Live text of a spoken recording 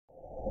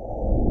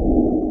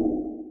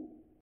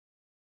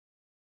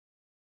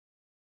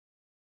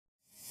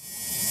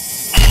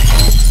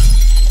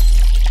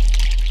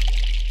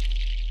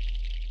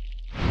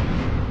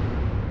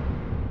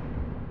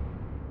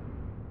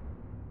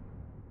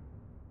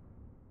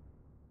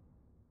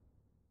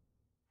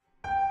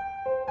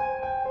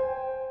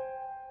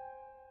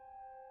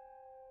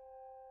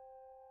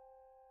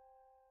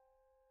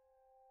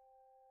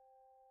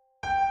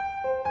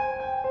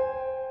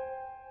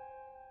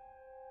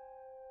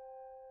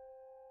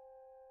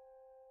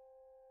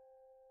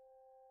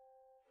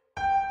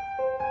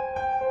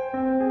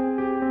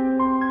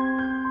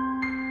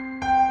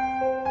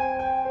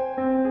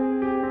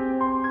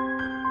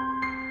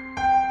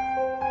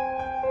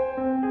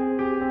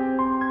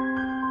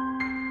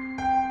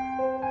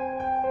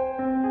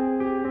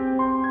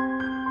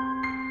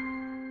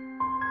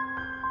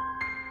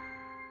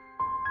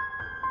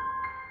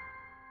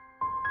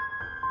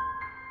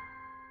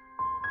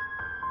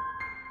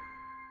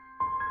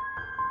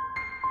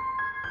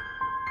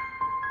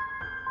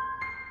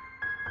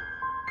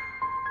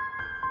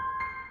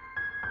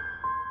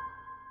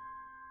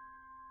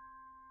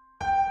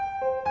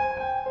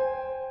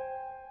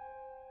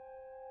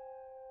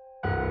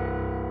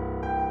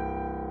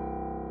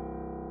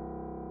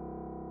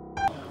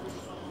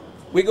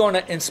We're going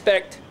to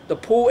inspect the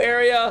pool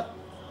area,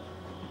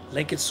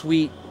 Lincoln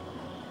Suite,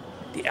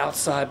 the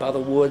outside by the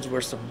woods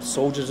where some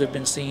soldiers have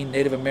been seen,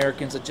 Native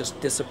Americans that just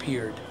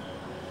disappeared.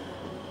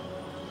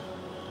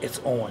 It's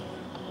on.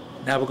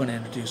 Now we're going to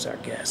introduce our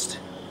guest.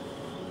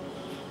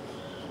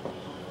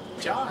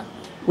 John.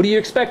 What are you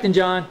expecting,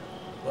 John?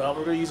 Well,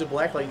 we're going to use a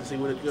black light and see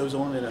what it goes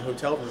on in a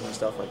hotel room and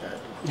stuff like that.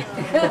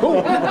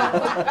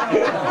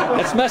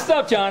 That's messed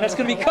up, John. That's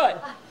going to be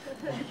cut.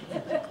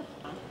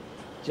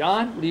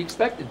 John, what are you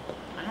expecting?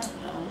 I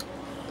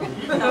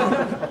don't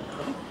know.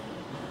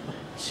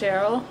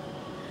 Cheryl,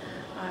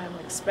 I'm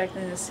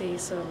expecting to see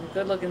some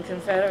good-looking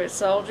Confederate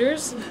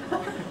soldiers.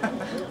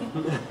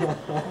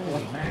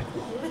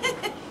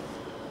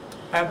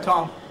 I'm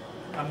Tom.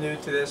 I'm new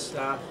to this.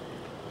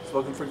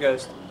 Looking for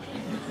ghosts.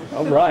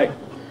 All right.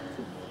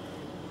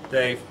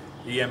 Dave,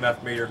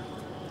 EMF meter.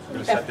 I'm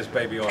going to set this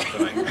baby off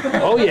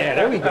tonight. Oh, yeah,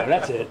 there we go.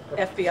 That's it.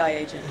 FBI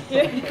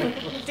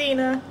agent.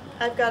 Dina,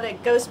 I've got a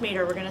ghost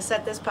meter. We're going to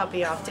set this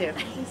puppy off too.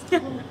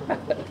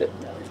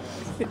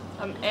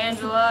 I'm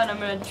Angela, and I'm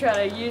going to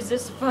try to use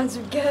this to find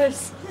some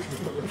ghosts.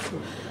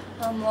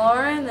 I'm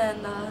Lauren,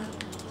 and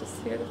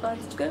just here to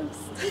find some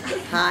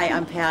ghosts. Hi,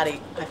 I'm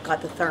Patty. I've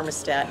got the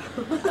thermostat.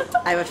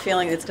 I have a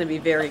feeling it's going to be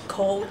very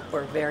cold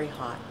or very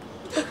hot.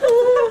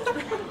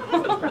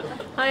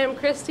 Hi, I'm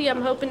Christy.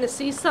 I'm hoping to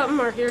see something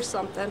or hear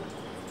something.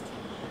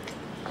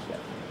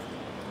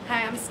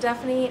 Hi, I'm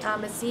Stephanie.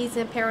 I'm a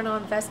seasoned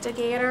paranormal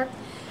investigator.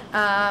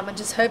 I'm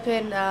just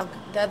hoping the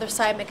other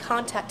side make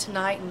contact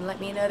tonight and let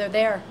me know they're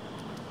there.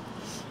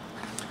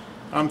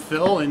 I'm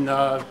Phil, and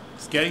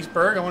it's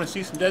Gettysburg. I want to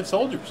see some dead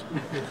soldiers.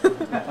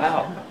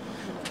 Wow.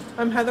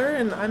 I'm Heather,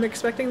 and I'm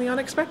expecting the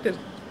unexpected.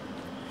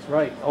 That's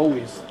right,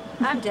 always.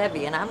 I'm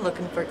Debbie, and I'm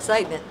looking for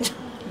excitement.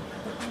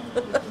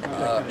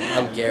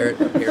 I'm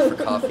Garrett. I'm here for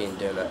coffee and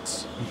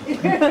donuts.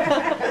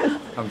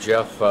 I'm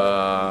Jeff,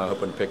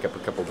 hoping to pick up a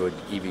couple good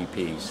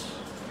EVPs.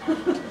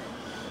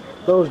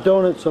 Those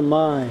donuts are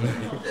mine.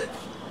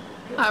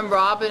 I'm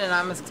Robin, and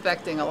I'm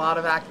expecting a lot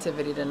of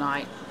activity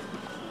tonight.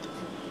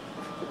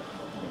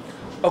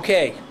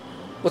 Okay,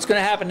 what's going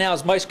to happen now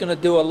is Mike's going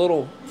to do a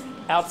little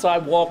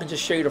outside walk and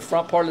just show you the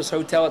front part of this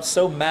hotel. It's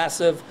so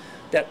massive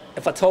that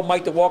if I told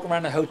Mike to walk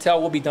around the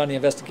hotel, we'll be done the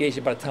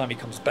investigation by the time he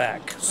comes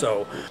back.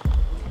 So.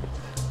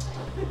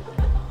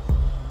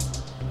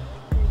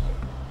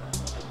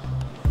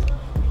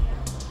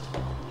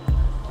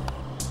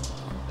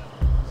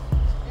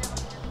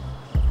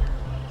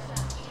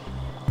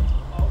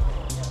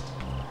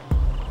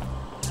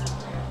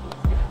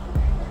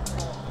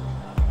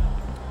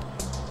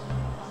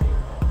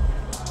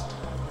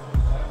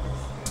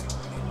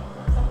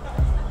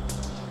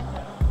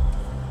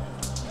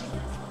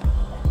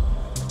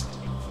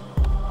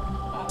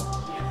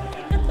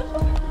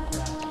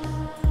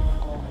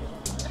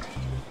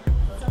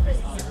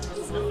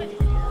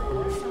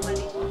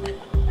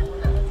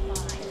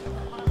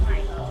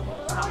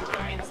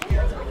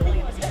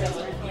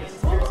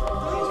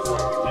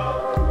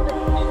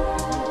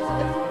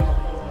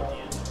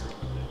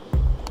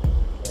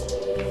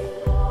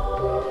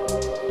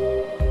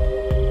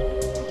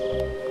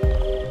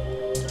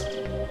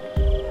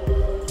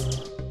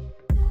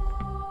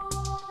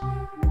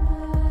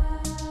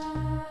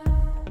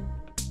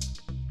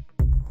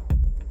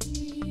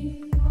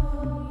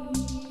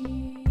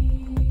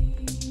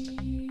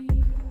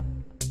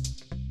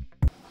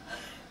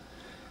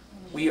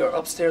 We are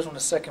upstairs on the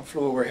second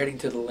floor. We're heading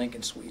to the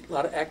Lincoln Suite. A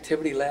lot of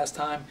activity last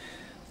time.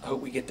 I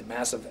hope we get the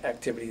massive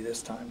activity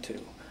this time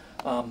too.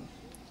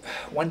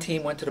 One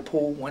team went to the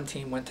pool, one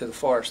team went to the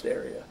forest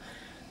area.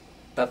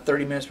 About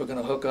 30 minutes we're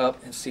going to hook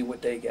up and see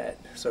what they get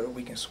so that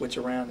we can switch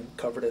around and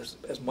cover this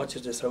as much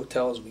of this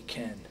hotel as we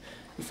can.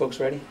 You folks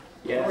ready?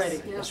 Yes.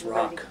 Ready. Let's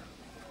rock. Ready.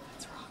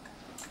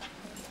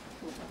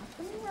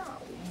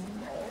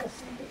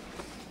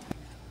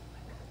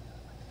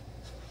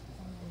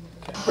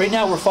 Right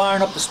now we're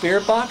firing up the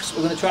spirit box.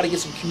 We're going to try to get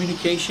some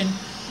communication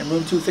in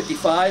room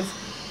 255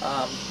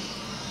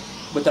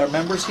 with our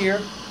members here.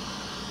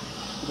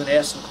 We're going to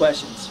ask some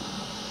questions,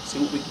 see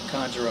what we can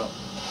conjure up.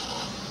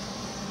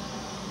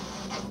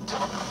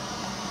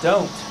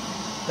 Don't.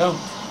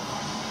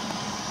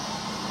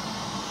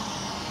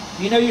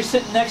 You know you're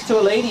sitting next to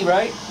a lady,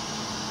 right?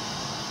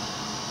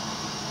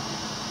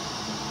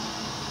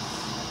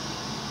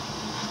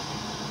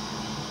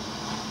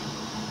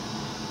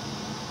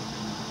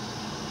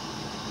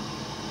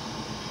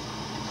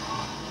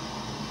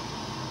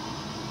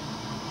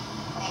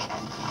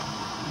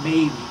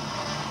 Maybe.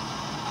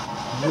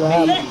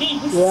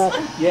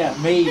 Yeah,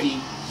 maybe.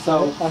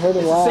 So I heard it's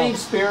a the laugh. same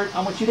spirit.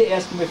 I want you to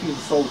ask him if he's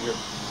a soldier.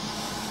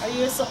 Are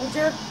you a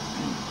soldier?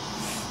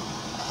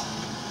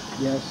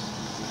 Yes.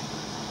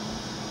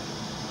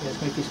 Ask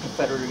him if he's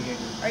Confederate or Union.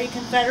 Are you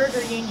Confederate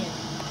or Union?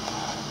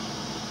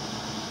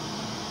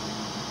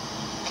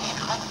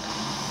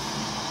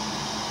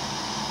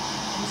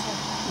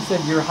 He said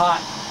you're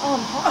hot. Oh,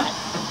 I'm hot.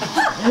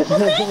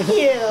 Thank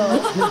you.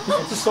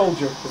 It's a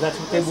soldier, because that's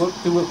what they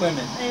do with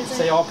women. They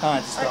say all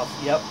kinds of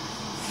stuff. Yep.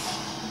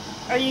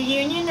 Are you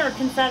Union or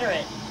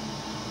Confederate?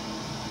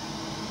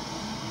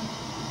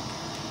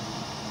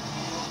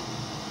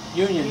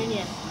 Union.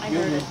 Union. I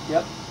heard Union. it.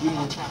 Yep.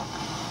 Union.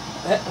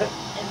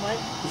 And what?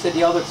 He said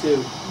the other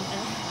two.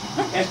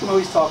 Ask him what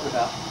he's talking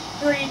about.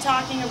 Who are you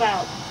talking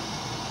about?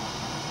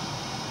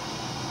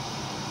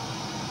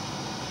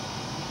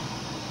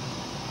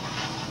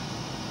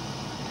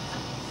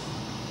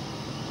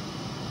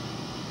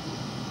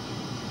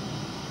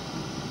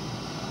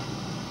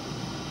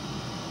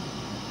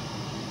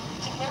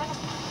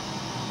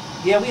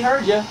 Yeah, we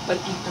heard you, but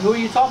who are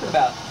you talking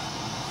about?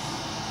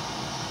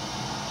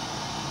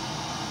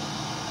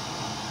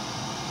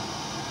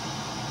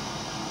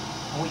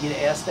 I want you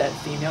to ask that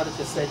female that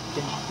just said,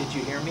 did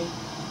you hear me?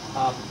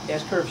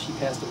 Ask her if she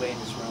passed away in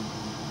this room.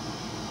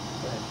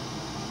 Go ahead.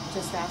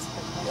 Just ask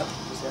her. Yep,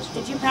 just ask her.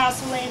 Did you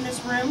pass away in this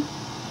room?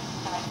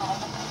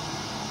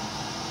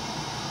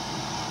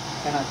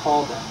 Can I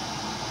call them?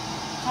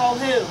 Call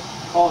who?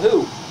 Call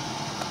who?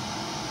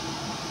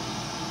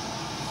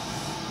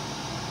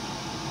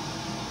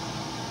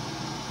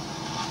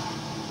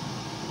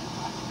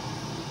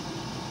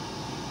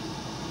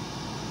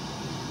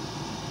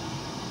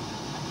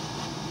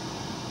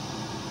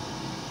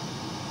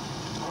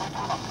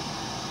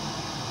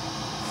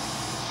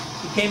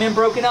 He came in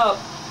broken up.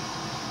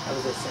 That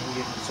was that same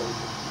Union soldier.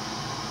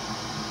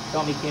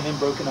 Tell me he came in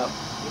broken up.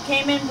 You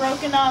came in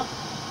broken up.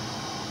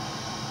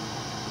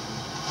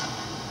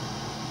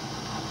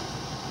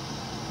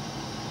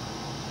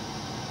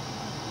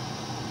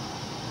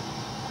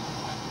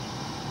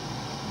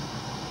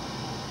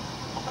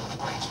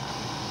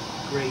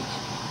 Great.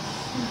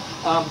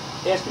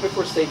 Ask him if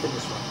we're safe in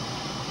this room.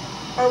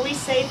 Are we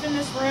safe in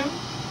this room?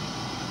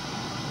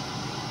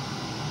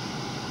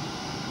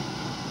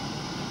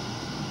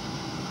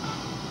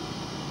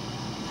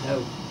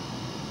 No.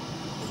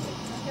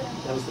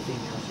 That was the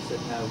female. She said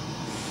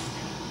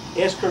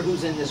no. Ask her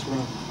who's in this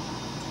room.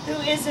 Who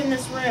is in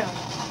this room?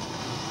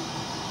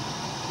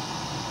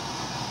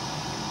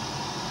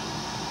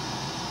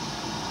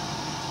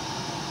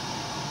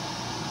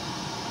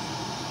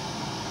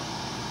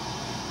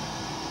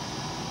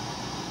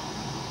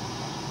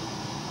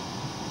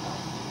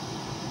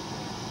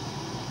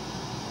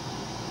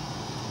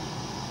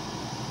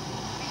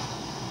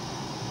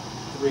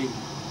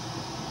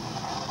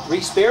 Three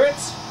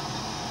spirits?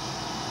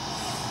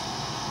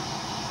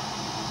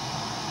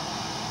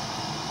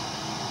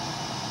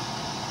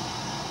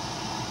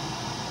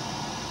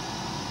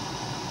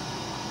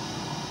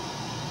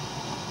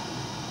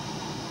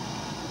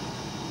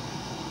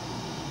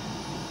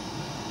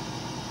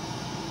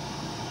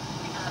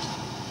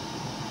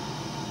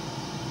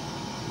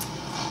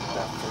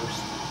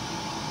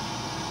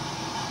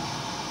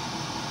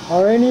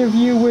 Are any of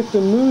you with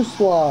the Moose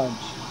Lodge?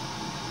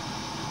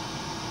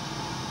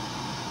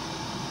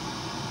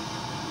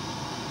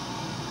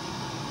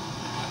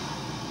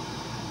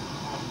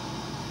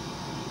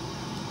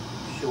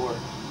 Sure.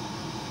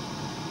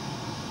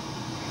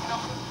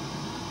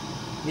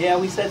 Yeah,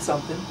 we said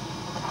something.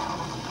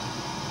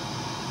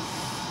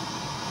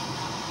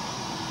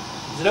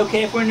 Is it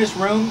okay if we're in this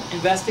room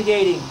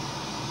investigating?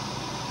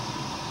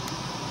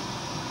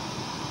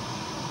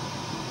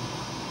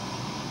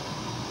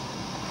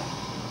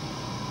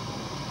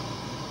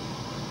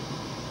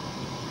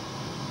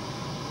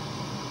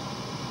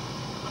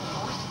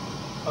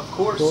 Of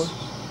course.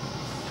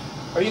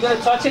 Are you going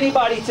to touch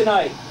anybody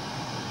tonight?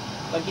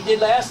 Like you did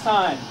last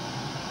time?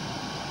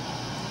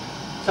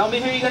 Tell me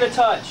who you're going to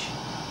touch.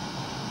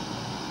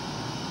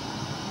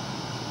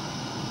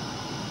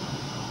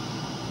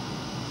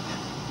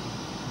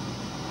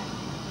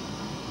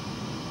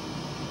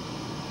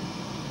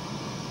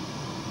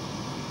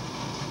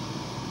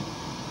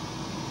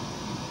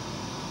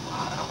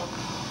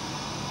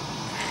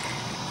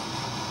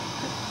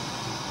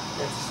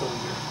 That's a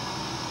soldier.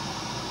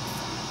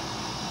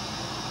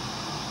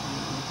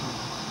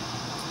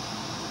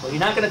 Well, you're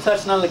not going to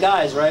touch none of the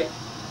guys, right?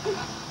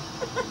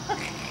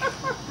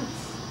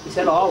 He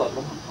said all of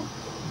them.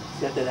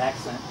 He's got that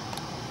accent.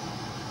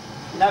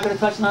 You're not going to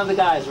touch none of the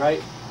guys,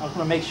 right? I just want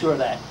to make sure of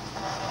that.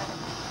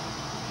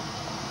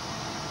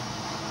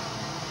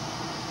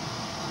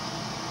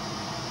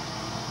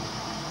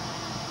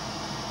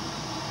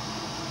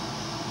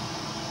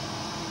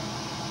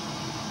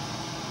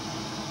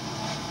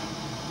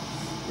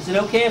 Is it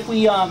okay if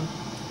we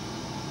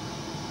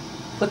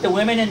put the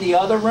women in the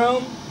other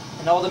room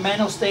and all the men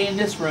will stay in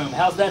this room?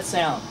 How's that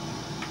sound?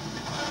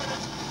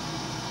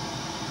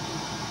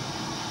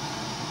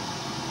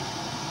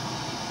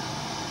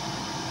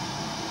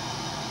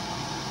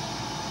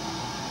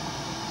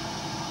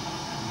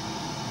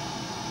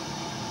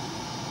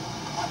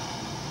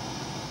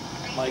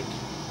 Mike.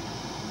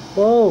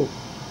 Whoa.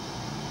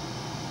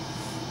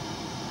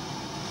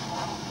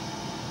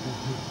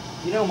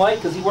 You know Mike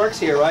because he works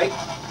here, right?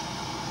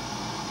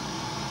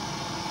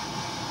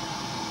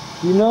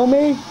 You know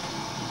me?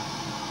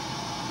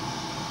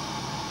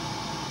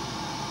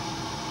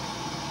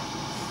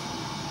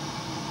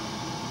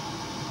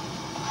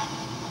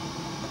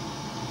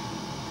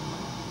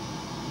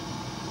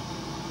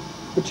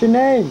 What's your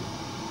name?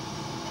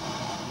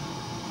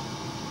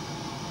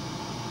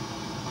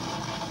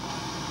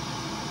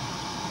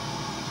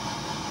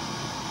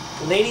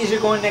 The ladies are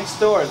going next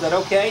door. Is that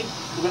okay?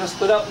 We're going to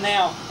split up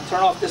now and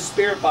turn off this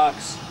spirit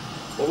box.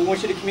 But we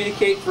want you to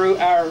communicate through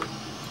our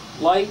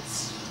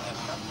lights.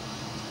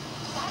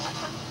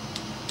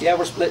 Yeah,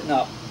 we're splitting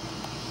up.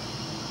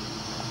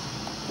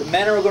 The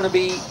men are going to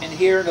be in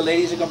here, and the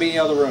ladies are going to be in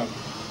the other room.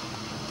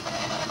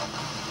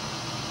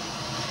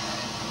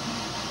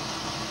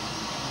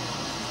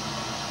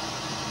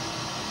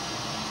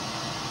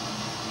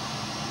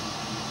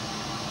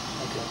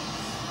 Okay.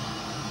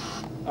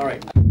 All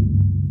right.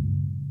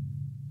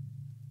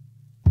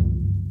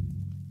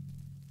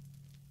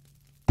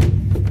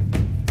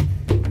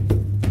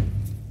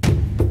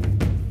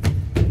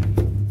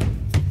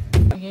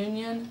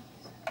 Union?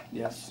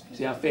 Yes.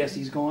 See how fast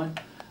he's going?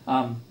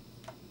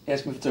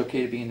 Ask him if it's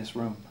okay to be in this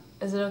room.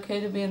 Is it okay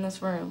to be in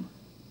this room?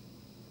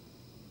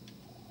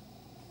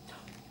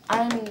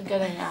 I'm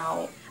getting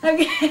out.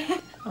 Okay.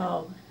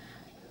 Oh.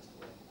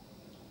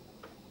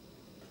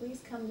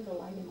 Please come to the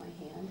light in my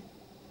hand.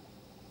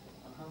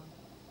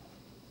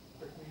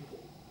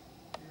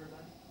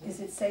 Is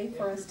it safe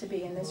for us to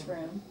be in this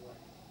room?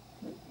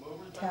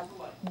 Tap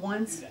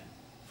once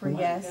for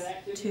yes,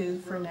 2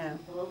 for no.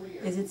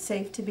 Is it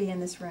safe to be in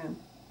this room?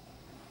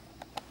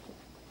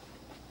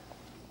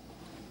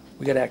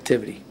 We got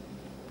activity.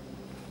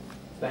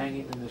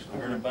 Banging in this I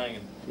corner. heard it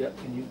banging. Yep,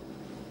 can you?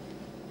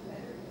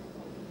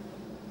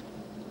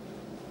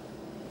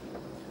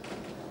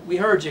 We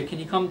heard you. Can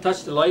you come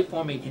touch the light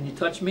for me? Can you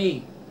touch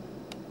me?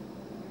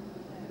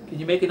 Can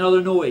you make another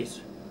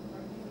noise?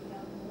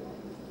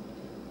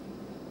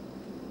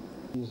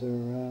 These are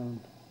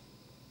around.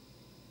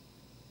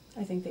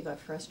 I think they got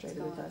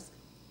frustrated with us.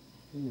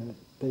 Yeah,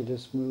 they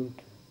just moved.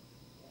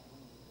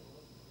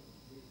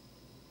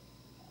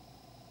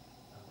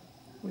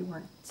 We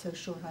weren't so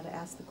sure how to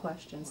ask the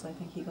question, so I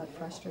think he got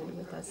frustrated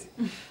with us.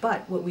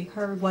 But what we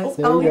heard was,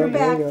 There you oh, go, you're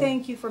there back. you go.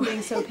 Thank you for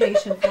being so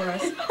patient for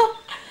us.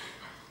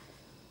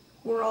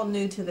 We're all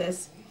new to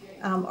this.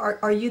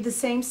 Are you the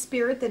same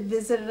spirit that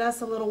visited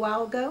us a little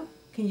while ago?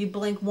 Can you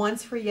blink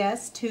once for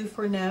yes, 2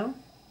 for no?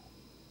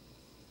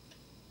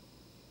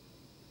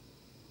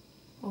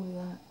 What was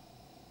that?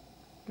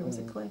 There was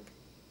a click.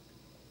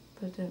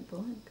 But it didn't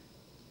blink.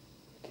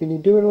 Can you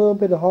do it a little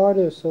bit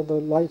harder so the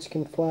lights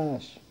can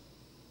flash?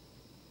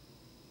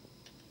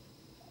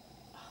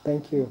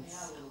 Thank you.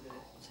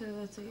 So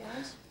that's a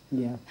yes?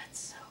 Yeah. That's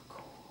so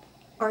cool.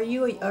 Are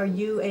you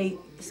a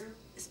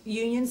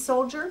Union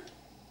soldier?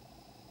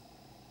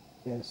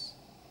 Yes.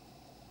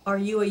 Are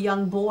you a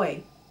young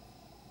boy?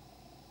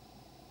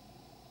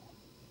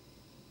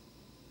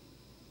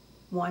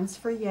 Once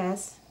for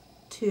yes,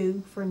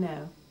 2 for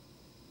no.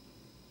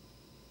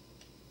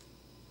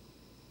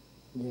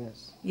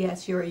 Yes.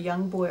 Yes, you're a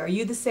young boy. Are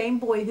you the same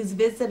boy who's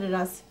visited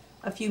us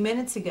a few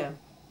minutes ago?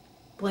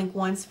 Blink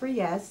once for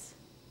yes,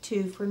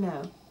 2 for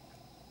no.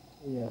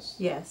 Yes.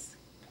 Yes.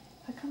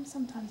 How come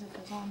sometimes it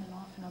goes on and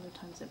off and other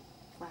times it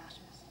flashes?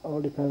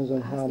 All depends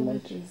on Ask how him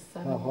if much, he's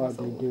 7 how hard years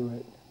they old. do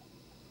it.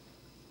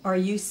 Are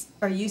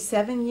you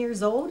 7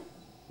 years old?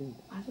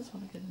 I just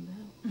want to get him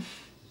down.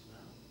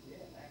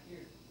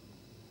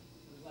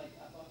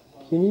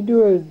 Can you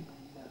do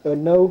a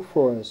no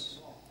for us?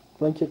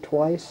 Blink it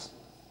twice.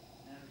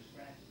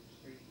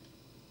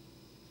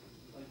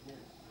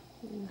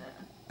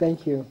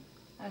 Thank you.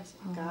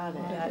 Got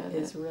it. That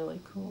is really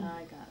cool.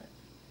 I got it.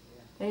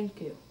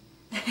 Thank you.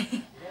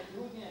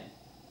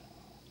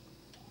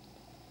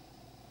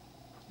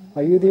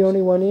 Are you the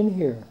only one in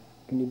here?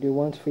 Can you do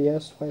once for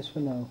yes, twice for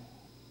no?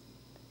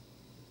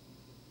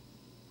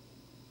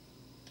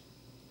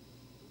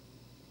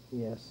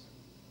 Yes.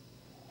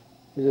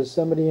 Is there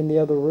somebody in the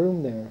other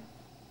room there?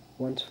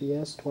 Once for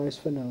yes, twice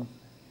for no.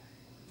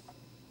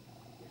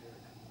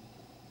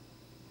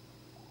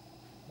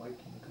 Mike,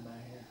 can you come out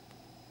here?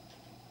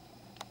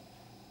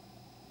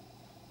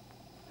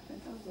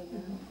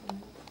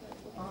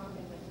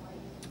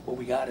 What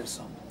we got is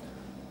some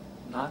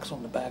knocks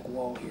on the back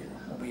wall here.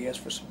 We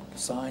ask for some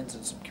signs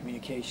and some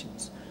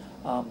communications.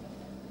 And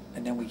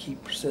then we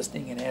keep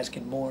persisting and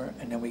asking more,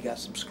 and then we got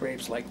some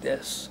scrapes like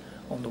this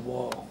on the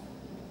wall.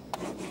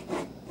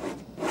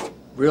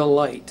 Real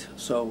light,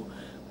 so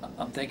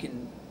I'm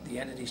thinking the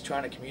entity's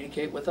trying to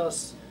communicate with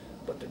us,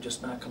 but they're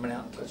just not coming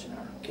out and touching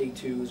our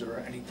K2s or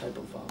any type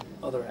of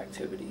other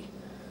activity.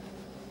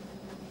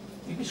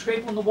 You can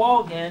scrape on the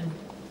wall again.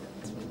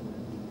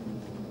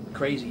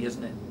 Crazy,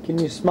 isn't it? Can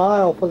you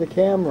smile for the I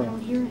camera? don't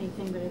hear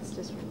anything, but it's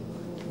just.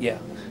 Yeah,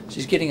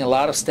 she's getting a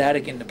lot of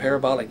static in the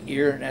parabolic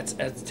ear, and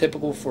that's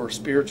typical for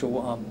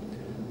spiritual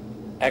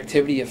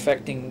activity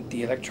affecting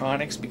the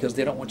electronics, because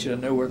they don't want you to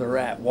know where they're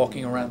at,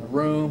 walking around the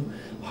room,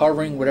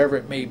 hovering, whatever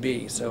it may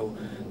be. So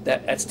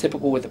that's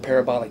typical with the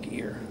parabolic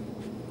ear.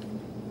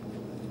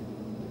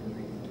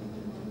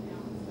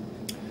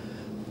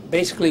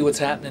 Basically what's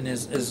happening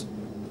is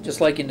just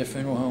like in the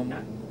funeral home,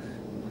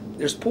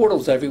 there's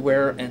portals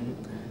everywhere, and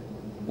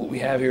what we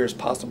have here is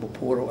possible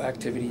portal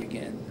activity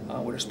again,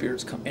 where the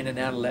spirits come in and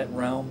out of that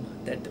realm,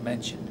 that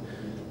dimension,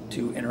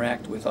 to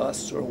interact with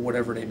us or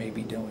whatever they may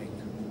be doing.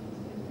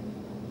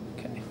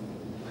 Okay.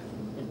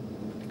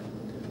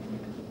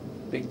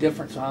 Big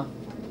difference, huh?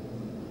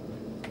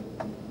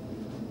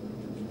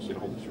 Sit,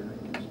 hold the trigger.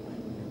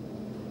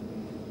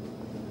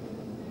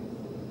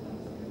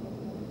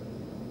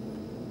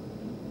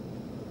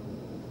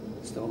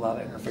 Still a lot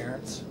of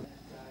interference.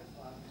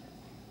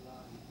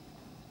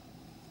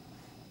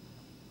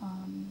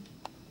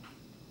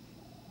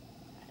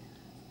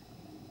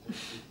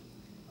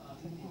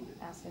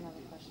 Ask another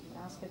question.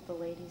 Ask if the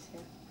lady's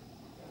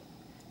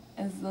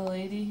here. Is the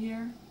lady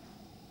here?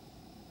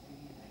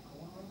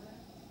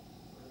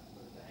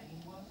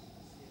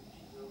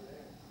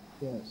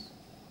 Yes.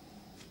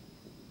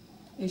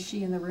 Is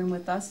she in the room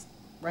with us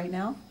right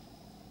now?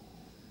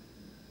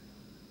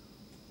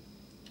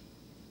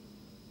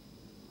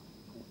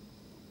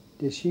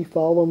 Did she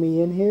follow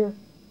me in here?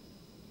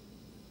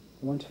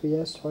 Once for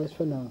yes, twice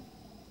for no.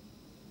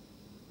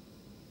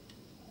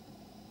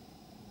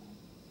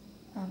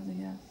 That was a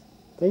yes.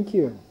 Thank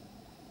you.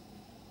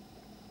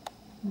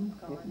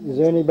 Is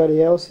there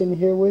anybody else in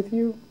here with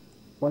you?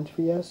 Once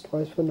for yes,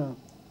 twice for no.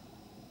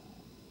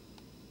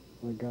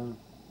 We're gone.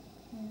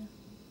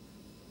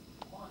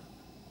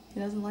 He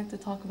doesn't like to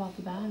talk about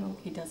the battle.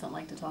 He doesn't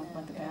like to talk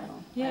about the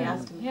battle. Yeah, I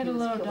asked him he if had a was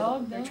little killed.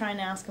 dog They're there. trying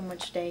to ask him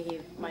which day he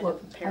might Well,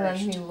 have and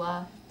perished. then he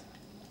left.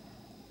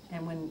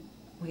 And when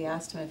we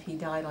asked him if he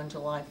died on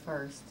July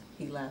 1st,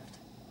 he left.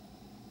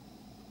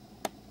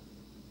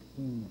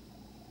 Hmm.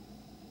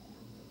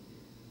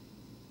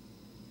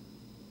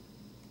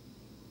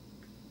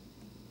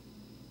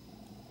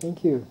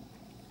 Thank you.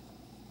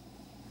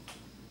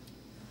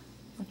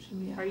 What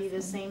should we ask Are you the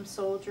him? same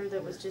soldier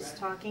that was just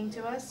talking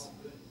to us?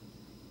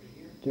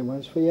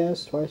 Once for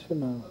yes, twice for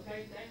no.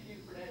 Okay, thank you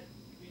for that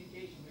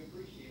communication. We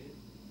appreciate it.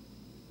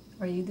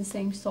 Are you the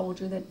same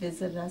soldier that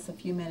visited us a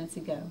few minutes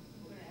ago?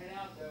 We're gonna head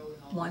out though.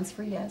 And Once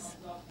for yes,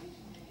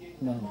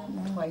 No.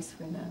 twice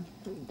for no.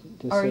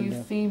 Just Are said you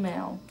no.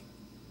 female?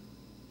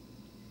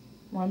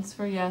 Once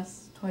for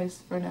yes, twice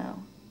for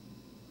no.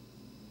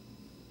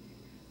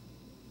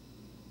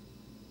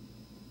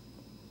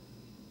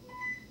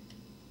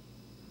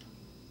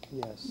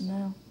 Yes.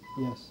 No.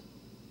 Yes.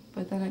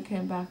 But then it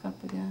came back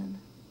up again.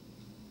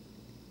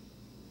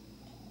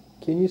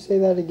 Can you say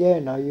that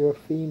again? Are you a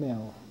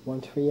female?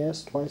 Once for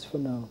yes, twice for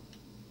no.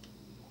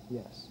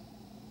 Yes.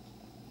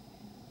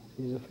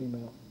 She's a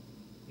female.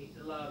 Meet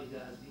the lobby,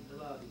 guys. Meet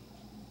the lobby.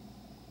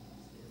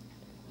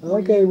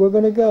 Okay, we're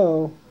gonna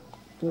go.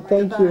 Well,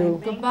 thank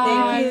you.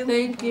 Goodbye.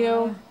 Thank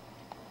you.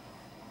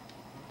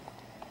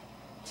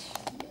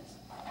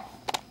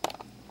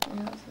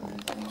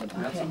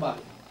 Got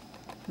somebody.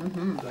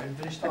 Mm-hmm. Go ahead and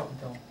finish talking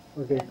to him.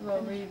 Okay.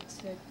 Well, Reed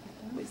said,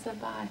 we said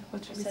bye.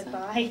 What should we said say?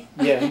 bye.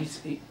 Yeah,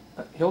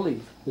 he'll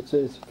leave. It's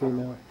a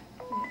female.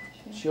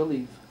 She'll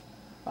leave.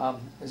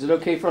 Is it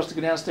okay for us to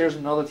go downstairs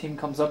when another team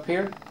comes up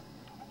here?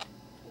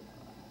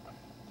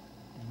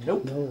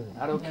 Nope. No.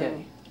 Not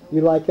okay.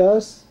 You like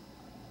us?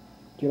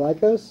 Do you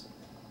like us?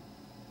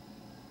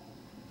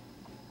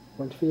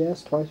 Once for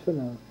yes, twice for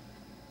no.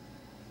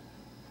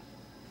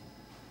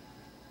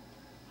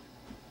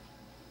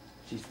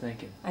 She's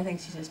thinking. I think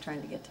she's just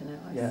trying to get to know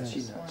us. Yeah, she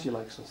knows. She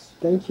likes us.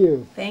 Thank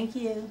you. Thank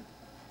you.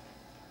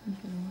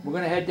 We're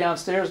gonna head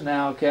downstairs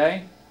now,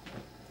 okay?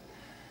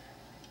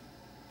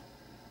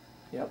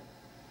 Yep.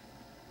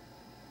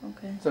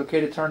 Okay. It's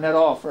okay to turn that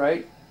off,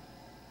 right?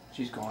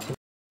 She's gone.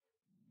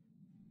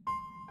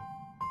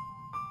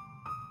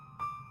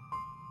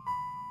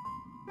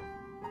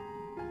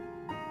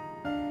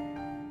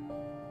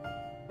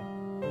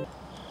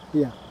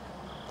 Yeah.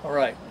 All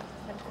right.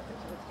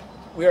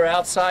 We are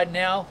outside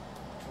now.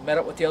 We met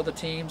up with the other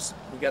teams.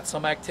 We got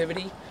some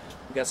activity.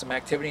 We got some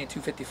activity in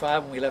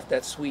 255 when we left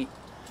that suite.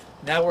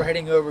 Now we're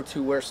heading over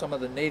to where some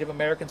of the Native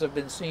Americans have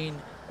been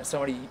seen and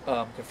some of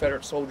the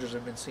Confederate soldiers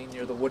have been seen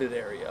near the wooded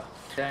area.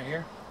 Down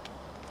here.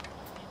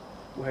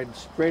 We're heading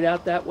straight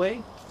out that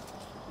way,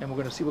 and we're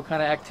going to see what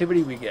kind of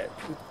activity we get.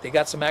 They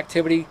got some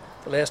activity.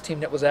 The last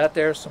team that was out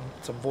there, some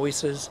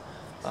voices,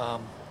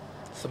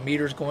 some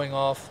meters going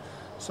off.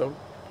 So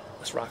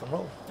let's rock and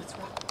roll.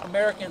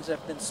 Americans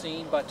have been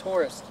seen by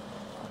tourists,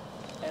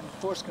 and of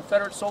course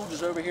Confederate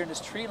soldiers over here in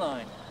this tree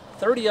line.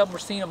 30 of them were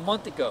seen a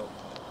month ago.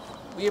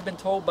 We have been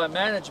told by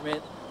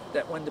management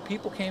that when the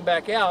people came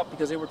back out,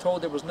 because they were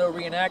told there was no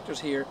reenactors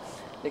here,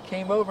 they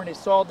came over and they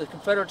saw the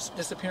Confederates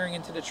disappearing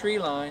into the tree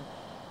line.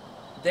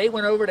 They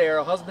went over there,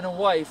 a husband and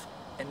wife,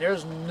 and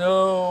there's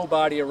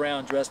nobody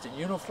around dressed in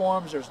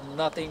uniforms. There's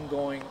nothing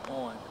going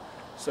on.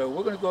 So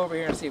we're going to go over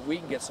here and see if we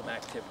can get some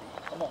activity.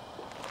 Come on.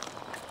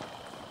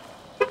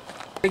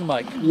 Big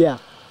Mike. Yeah.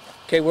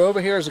 Okay, we're over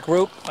here as a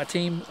group. My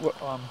team.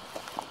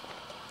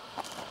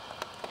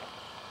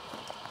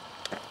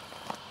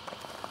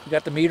 We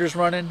got the meters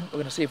running. We're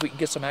going to see if we can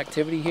get some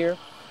activity here.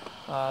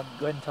 Go ahead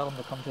and tell them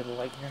to come to the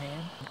light in your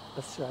hand.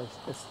 Let's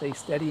stay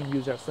steady and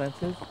use our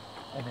senses,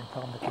 and then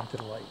tell them to come to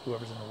the light,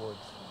 whoever's in the woods.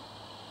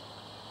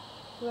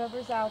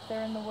 Whoever's out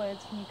there in the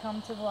woods, can you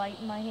come to the light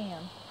in my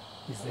hand?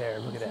 He's there.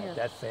 Look at He's that.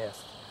 That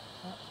fast.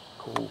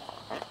 Cool.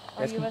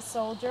 Are you a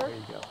soldier? There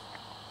you go.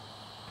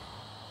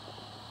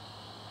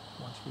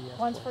 Once for yes.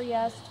 Once for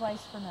yes,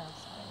 twice for no.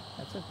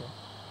 That's okay.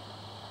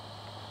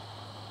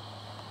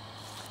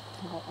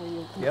 What were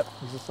you? Yep,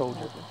 he's a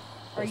soldier.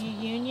 Are you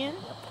Union?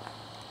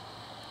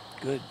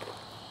 Good.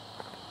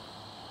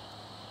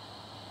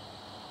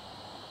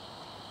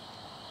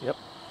 Yep.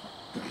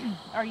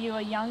 Are you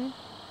a young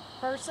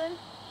person?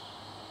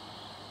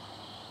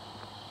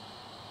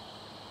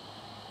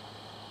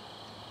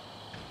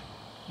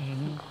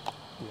 Mm-hmm. Yeah,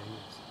 he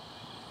is.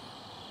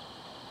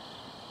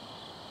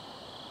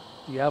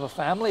 Do you have a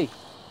family?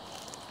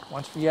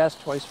 Once for yes,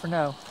 twice for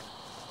no.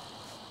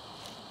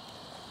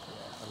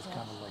 Yeah, I was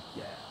kind of like,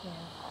 yeah.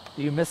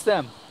 Do you miss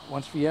them?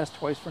 Once for yes,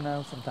 twice for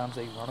no. Sometimes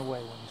they run away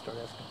when you start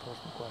asking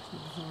personal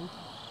questions.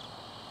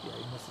 Yeah,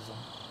 he misses them.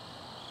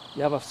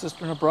 You have a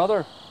sister and a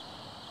brother?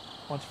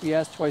 Once for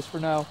yes, twice for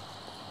no.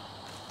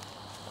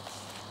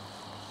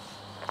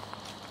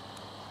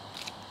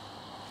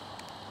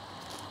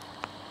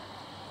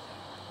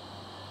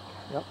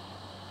 Yep.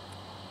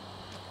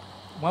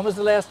 When was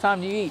the last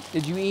time you eat?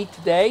 Did you eat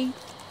today?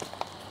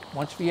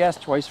 Once for yes,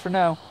 twice for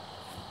no.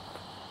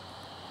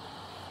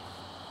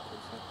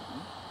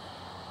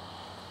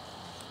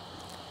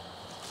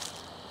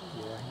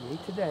 Yeah, he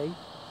ate today.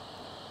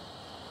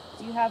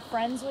 Do you have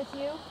friends with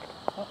you?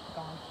 Oh,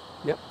 gone.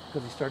 Yep,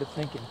 because he started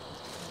thinking.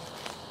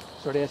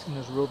 Started asking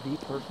those real deep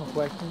personal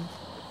questions.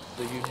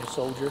 The Union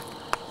soldier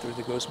through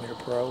the Ghost Meter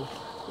Pro.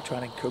 We're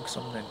trying to coax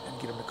him and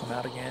get him to come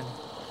out again.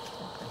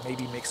 And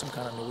maybe make some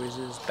kind of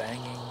noises,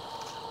 banging.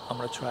 I'm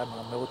going to try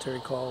my military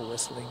call,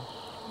 whistling.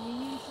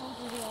 Union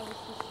soldier who I was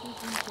just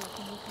speaking to,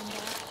 can you come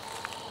back?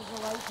 There's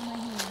a light in my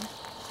hand.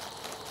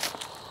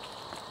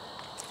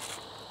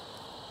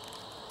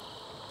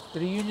 To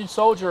the Union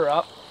soldier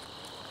up.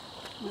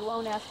 We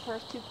won't ask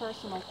too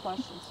personal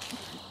questions.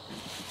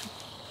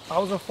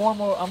 I'm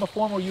a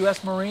former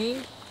U.S.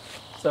 Marine,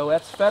 so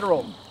that's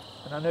federal.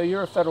 And I know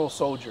you're a federal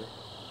soldier.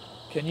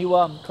 Can you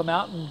come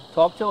out and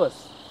talk to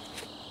us?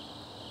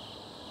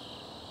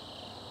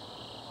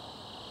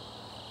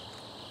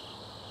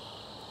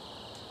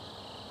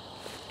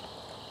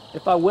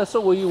 If I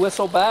whistle, will you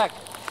whistle back?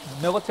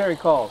 Military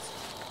calls.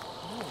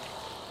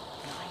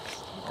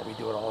 Oh, we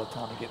do it all the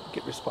time to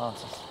get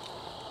responses.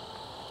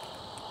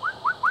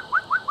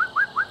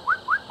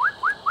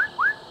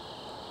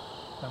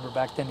 Remember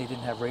back then they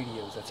didn't have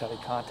radios. That's how they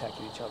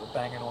contacted each other.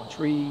 Banging on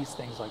trees,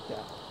 things like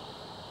that.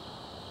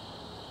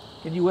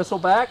 Can you whistle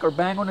back or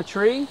bang on a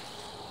tree?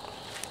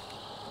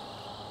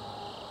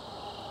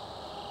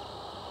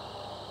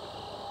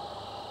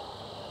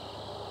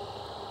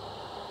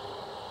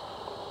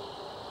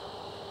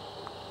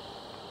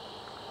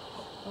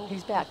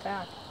 He's back.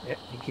 Yeah,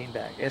 he came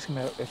back. Ask him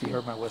if he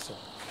heard my whistle.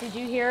 Did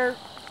you hear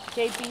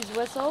JP's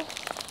whistle?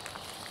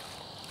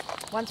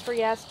 Once for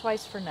yes,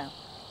 twice for no.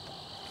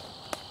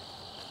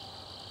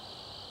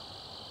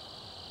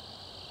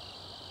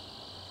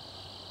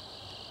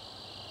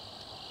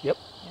 Yep.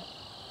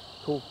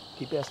 Cool.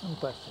 Keep asking him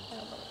questions.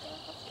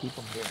 Keep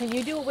them here. Can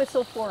you do a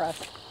whistle for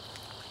us?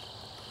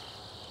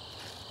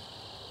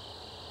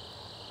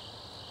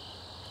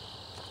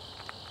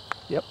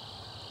 Yep.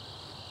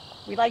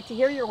 We'd like to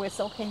hear your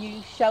whistle. Can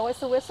you show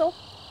us a whistle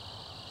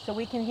so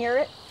we can hear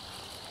it?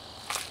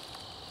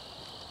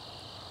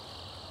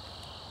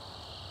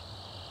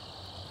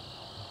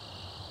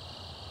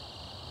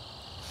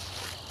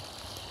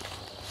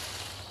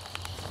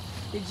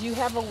 Did you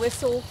have a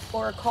whistle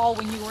or a call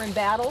when you were in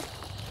battle?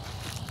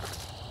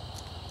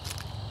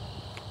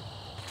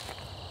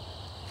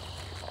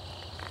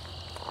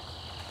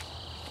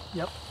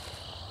 Yep.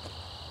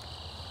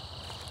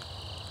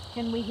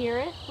 Can we hear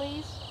it,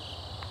 please?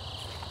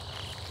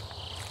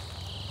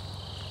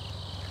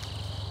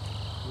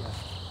 Yeah.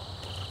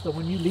 So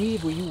when you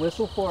leave, will you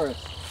whistle for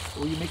us?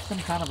 Or will you make some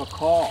kind of a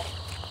call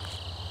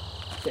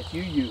that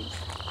you use?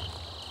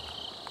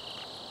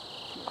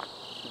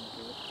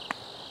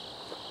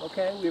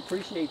 Okay, we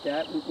appreciate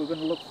that. We're going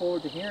to look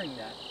forward to hearing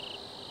that.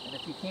 And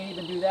if you can't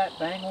even do that,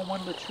 bang on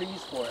one of the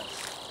trees for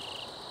us.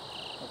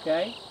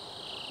 Okay?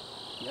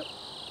 Yep.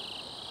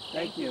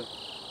 Thank you.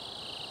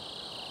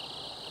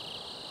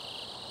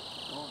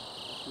 Go on.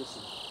 Let's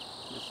listen.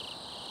 Listen.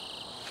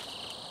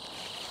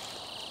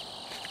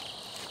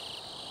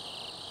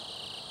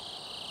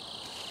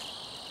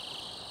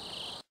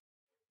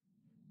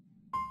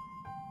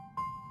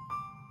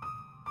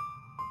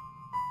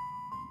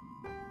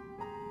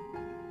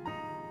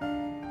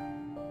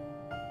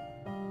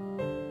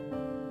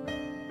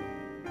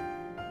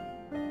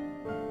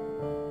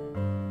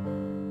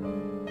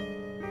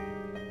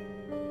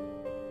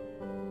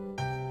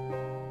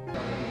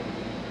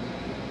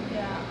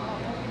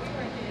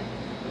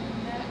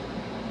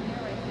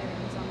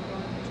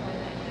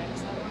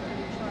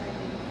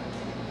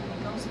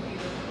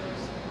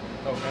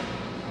 Okay.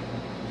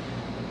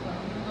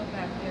 Go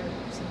back there and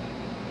do some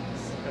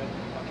meetings. Okay.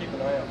 I'll keep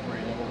an eye out for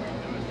you. Then what we can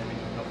do is maybe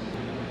help you.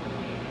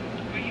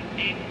 Were you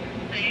able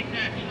to save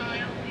that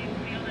child? Do you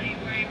feel that you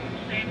were able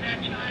to save that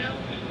child?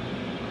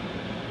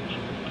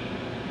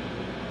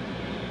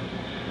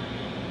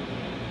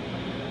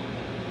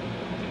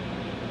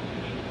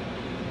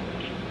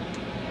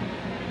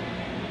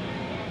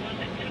 Or was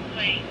it too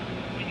late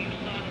when you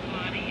saw the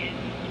body and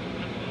the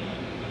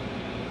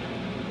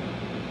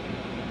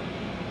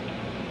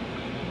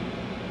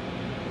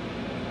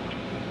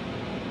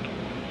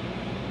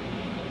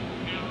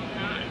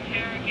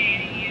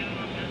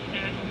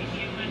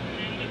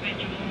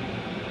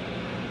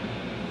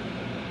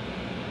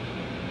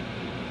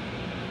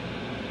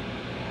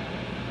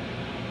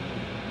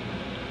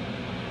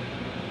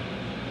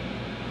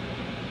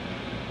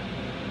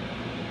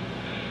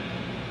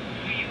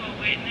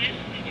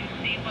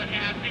what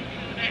happened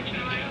to that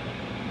child?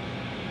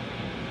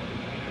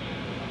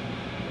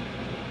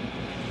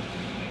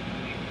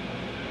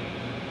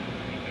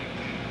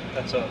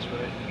 That's us,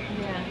 right?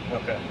 Yeah.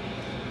 Okay.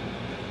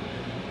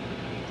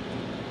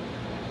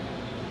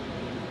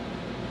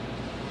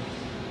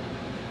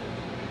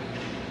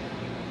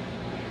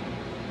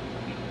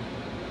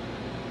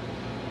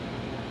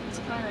 It's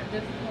kind of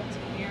difficult to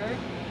hear.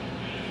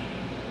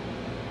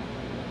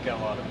 Got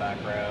a lot of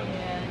background.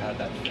 Yeah. You had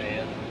that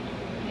fan.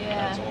 Yeah.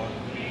 That's on.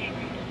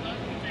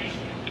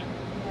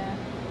 Yeah.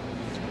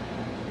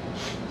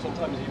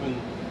 Sometimes even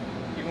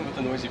with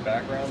the noisy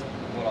background,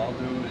 what I'll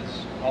do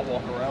is I'll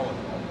walk around with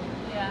it on.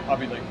 Yeah. I'll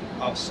be like,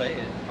 I'll say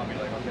it. I'll be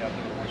like, okay, I'm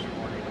doing a voice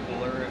recording to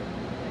blur it,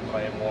 but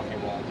I am walking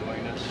while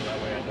doing this, so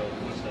that way I know the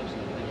footsteps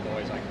and any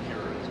noise I can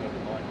hear it's going to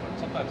be mine. But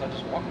sometimes I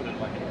just walk with it in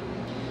my hand.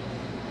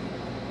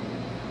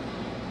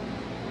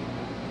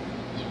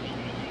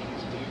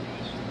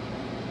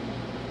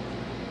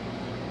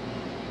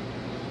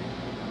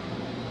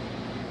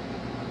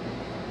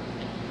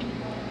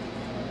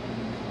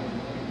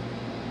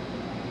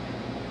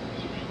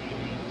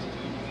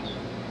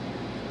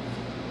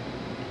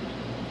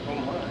 Oh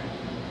my.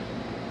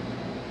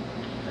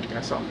 I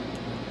guess so. All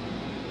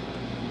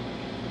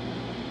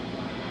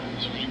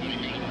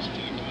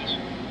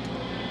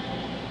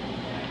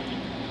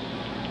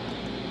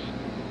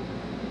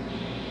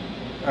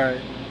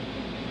right.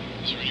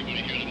 Is there anybody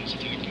here that wants to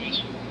talk to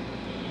us?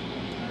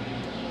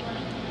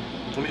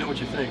 Let me know what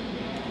you think.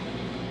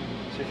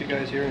 See if you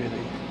guys hear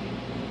anything.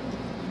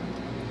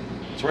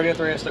 It's right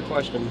after I asked the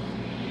question.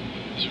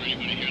 Is there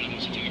anybody here that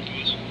wants to talk to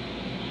us?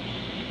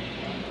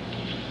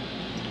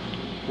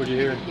 What'd you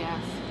hear?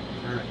 Yes.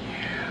 All right.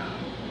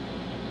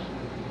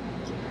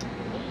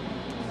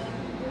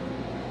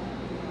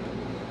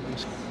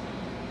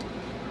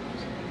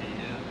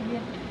 Yeah.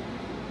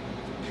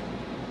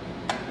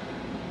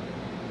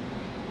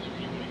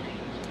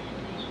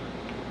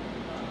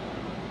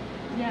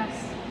 Yes.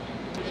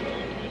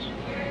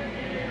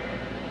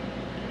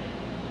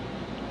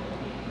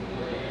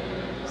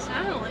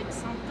 Sounded like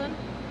something.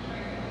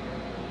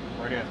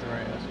 Right after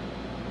I asked.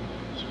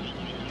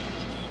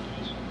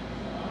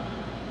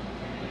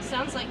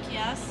 Sounds like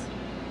yes.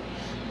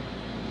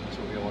 That's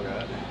what we all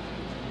got.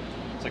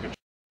 It's like a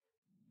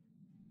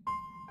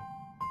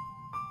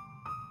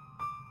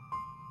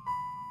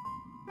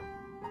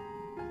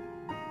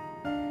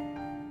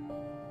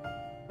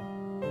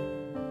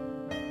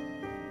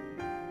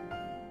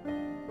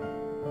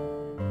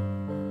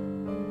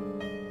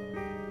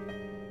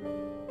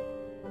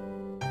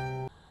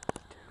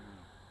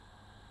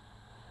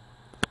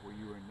Were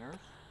you a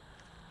nurse?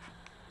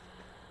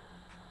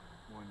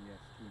 1 yes,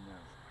 2 no.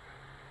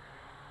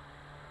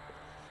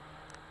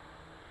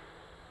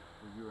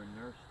 Were you a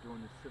nurse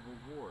during the Civil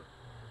War?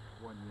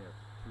 1 yes,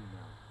 2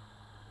 no.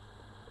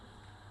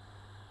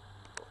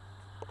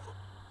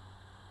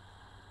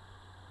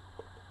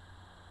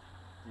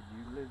 Did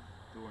you live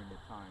during the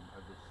time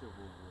of the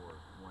Civil War?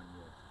 1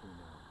 yes, 2 no.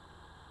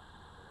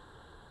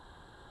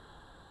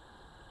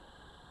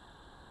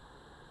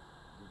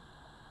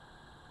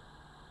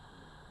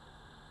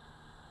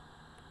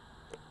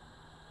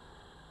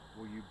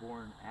 Were you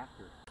born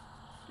after?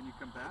 Can you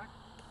come back?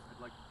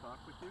 I'd like to talk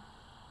with you.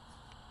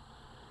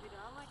 We'd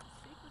all like to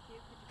speak with you.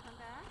 Could you come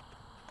back?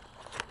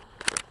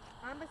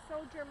 I'm a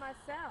soldier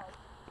myself.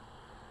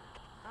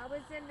 I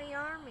was in the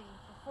Army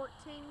for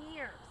 14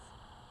 years.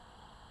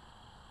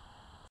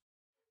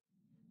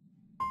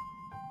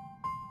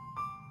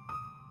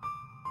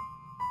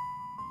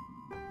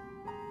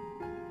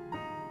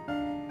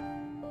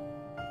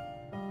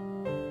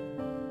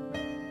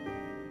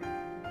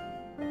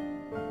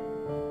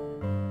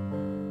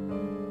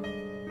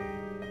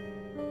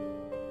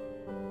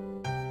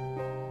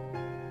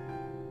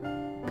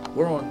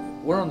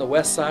 We're on the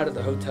west side of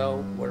the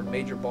hotel where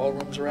major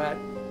ballrooms are at.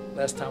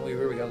 Last time we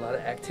were here, we got a lot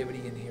of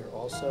activity in here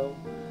also.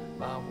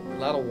 A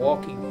lot of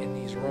walking in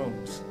these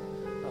rooms.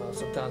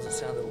 Sometimes it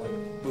sounded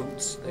like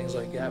boots, things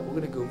like that. We're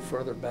going to go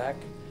further back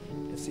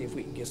and see if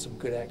we can get some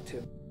good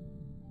activity.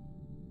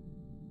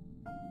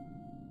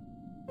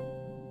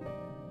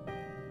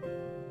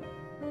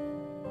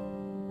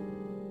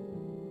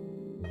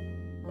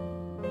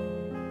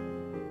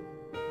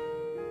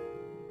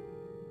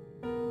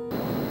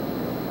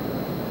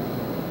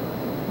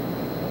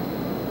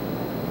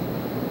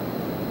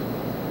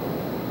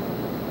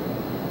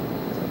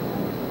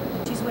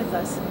 She's with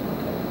us.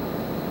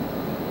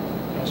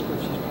 Ask her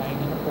if she's playing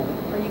in the pool.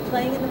 Are you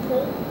playing in the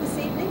pool this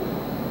evening?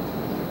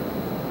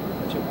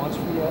 Which it once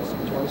for yes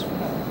and twice for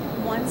no.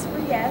 Once for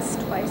yes,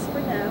 twice for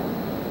no.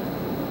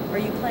 Are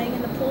you playing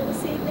in the pool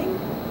this evening?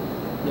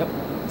 Yep.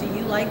 Do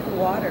you like the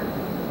water?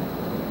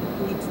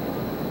 Can you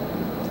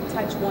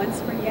touch once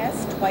for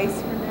yes,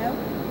 twice for no?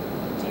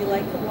 Do you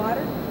like the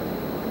water?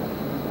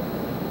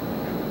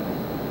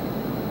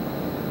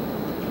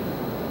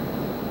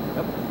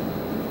 Yep.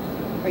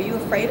 Are you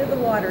afraid of the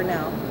water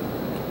now?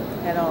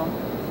 At all?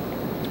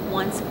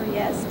 Once for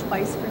yes,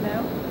 twice for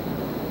no?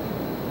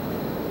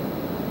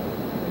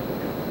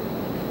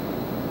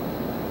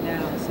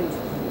 No.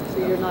 So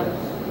you're not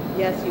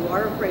Yes, you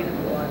are afraid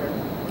of water.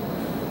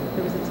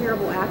 There was a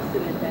terrible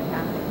accident that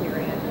happened here,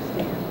 I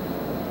understand.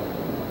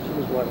 She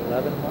was what,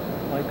 11,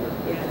 Mike? Or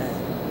Yes. 10?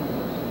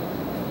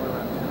 Somewhere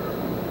around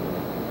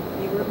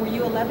there. Were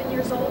you 11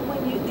 years old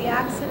when the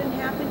accident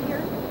happened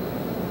here?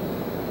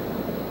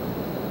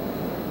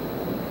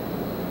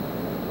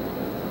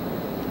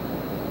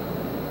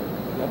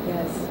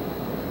 Yes.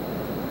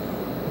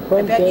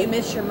 I bet you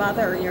miss your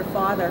mother or your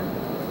father.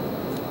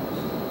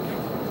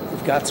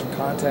 We've got some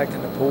contact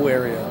in the pool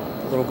area.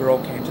 The little girl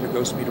came to the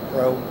Ghost Meter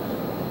Pro,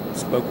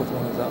 spoke with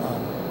one of the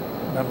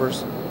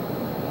members.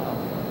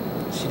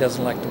 She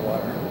doesn't like the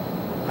water.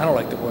 I don't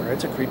like the water.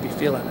 It's a creepy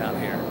feeling out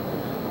here.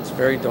 It's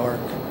very dark,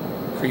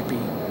 creepy.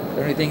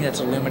 The only thing that's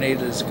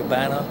illuminated is the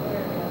cabana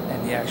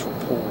and the actual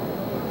pool.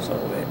 So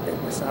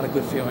it's not a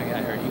good feeling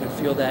out here. You can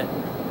feel that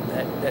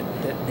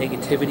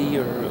negativity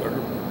or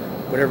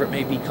whatever it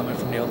may be coming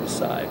from the other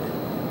side.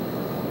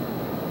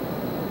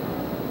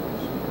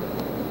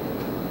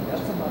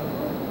 That's somebody.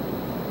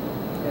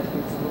 That's the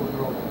little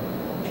girl.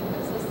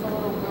 Is this the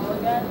little girl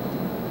again?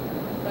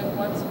 Like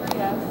once for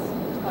yes,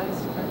 twice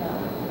for no.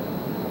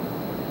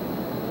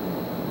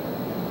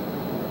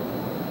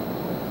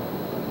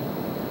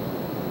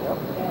 Yep.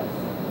 Yes.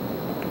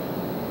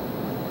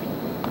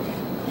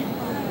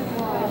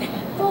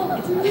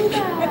 Don't do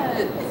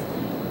that!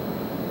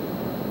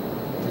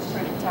 Just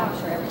trying to talk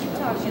to her. She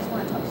just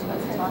want to talk. She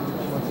wants to talk to us.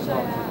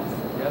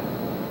 Yep.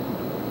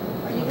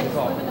 Are you going to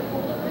swim in the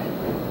pool tonight?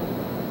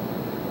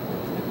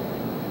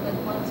 Like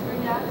once for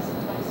yes,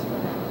 twice for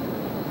no.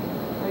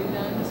 Are you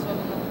going to swim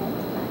in the pool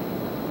tonight?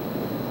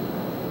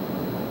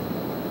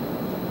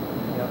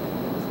 Yep.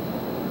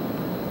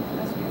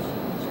 That's where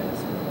she shows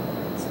her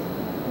footprints.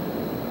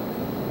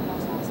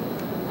 That's awesome.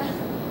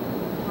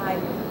 Hi.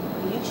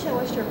 Will you show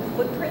us your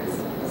footprints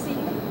this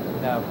evening?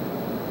 No.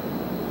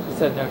 She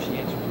said no, she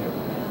answered you.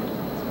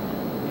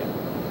 Yeah.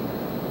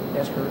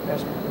 Ask her,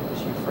 is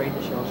she afraid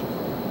to show us her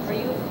footprints? Are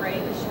you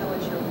afraid to show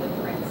us your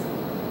footprints?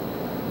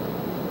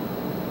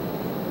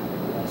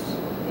 Yes.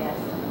 Yes.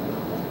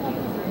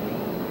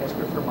 Ask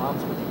her if her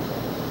mom's with you.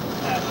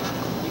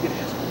 You can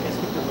ask her. Ask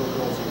if the little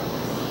girl's here.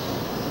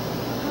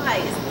 Hi,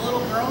 is the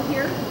little girl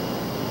here?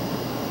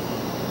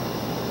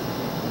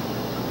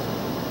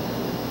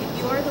 If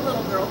you are the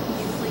little girl, can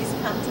you please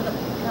come to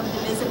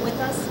visit with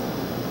us?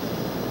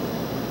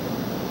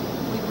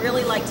 We'd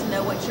really like to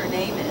know what your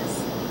name is.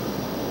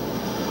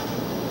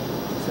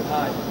 She said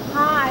hi.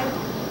 Hi.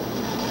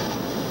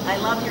 I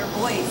love your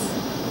voice.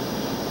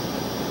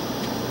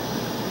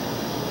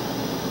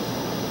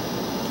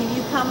 Can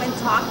you come and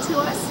talk to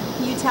us?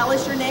 Can you tell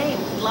us your name?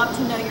 We'd love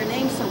to know your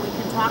name so we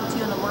can talk to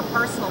you on a more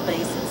personal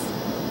basis.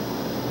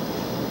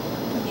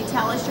 Can you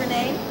tell us your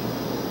name?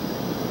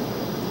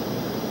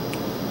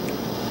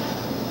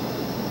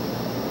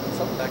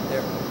 Something back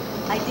there.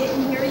 I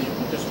didn't hear you.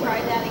 Could you try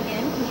that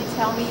again? Can you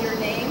tell me your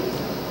name?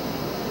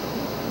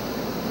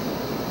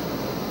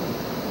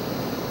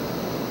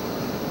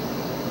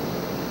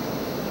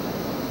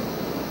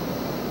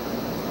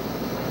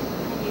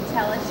 Can you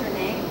tell us your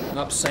name?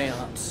 Up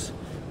seance.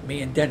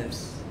 Me and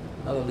Dennis,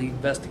 another lead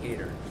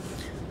investigator,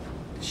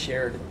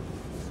 shared.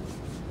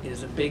 It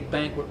is a big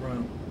banquet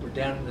room. We're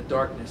down in the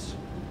darkness.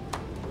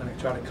 We're going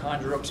to try to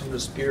conjure up some of the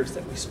spirits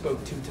that we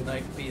spoke to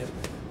tonight via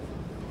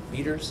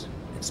meters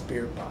and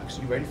spirit box.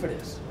 You ready for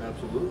this?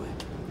 Absolutely.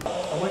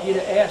 I want you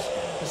to ask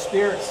the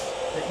spirits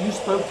that you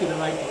spoke to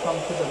tonight to come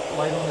to the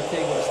light on the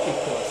table to speak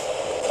to us.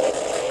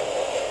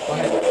 Go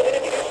ahead.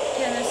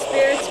 Can the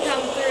spirits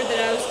come through that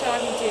I was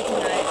talking to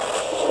tonight?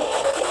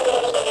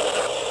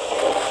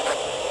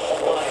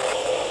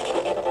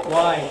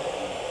 Why?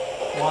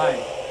 Why?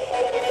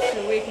 So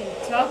we can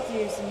talk to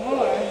you some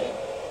more.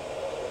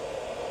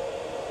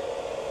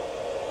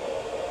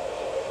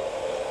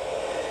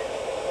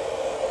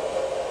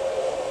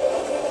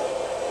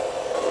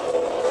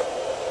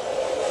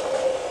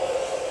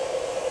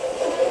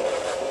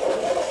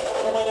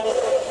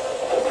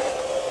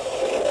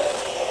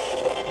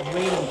 I'm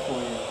waiting for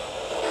you.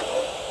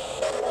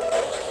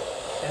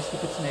 Ask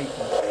if it's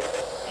Nathan.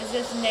 Is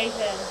this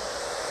Nathan?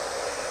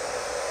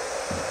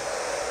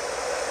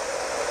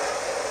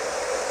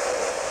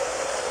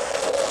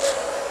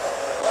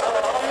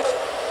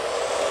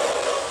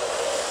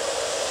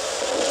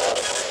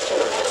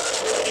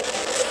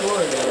 Sure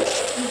it is.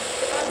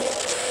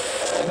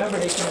 Remember,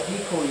 they can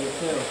decoy you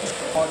too.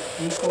 Hard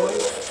decoy.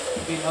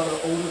 Be another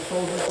older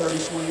soldier,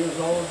 34 years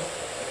old,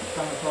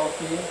 trying to talk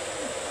to you.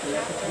 So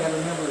that's what you gotta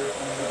remember.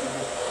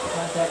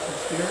 Contact some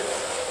spirits.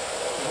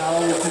 And how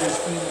old could have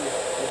seen it?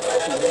 It's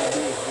actually very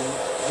big.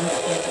 You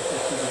think it's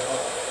just really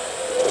hard.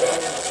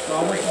 So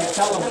I want you to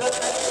tell them,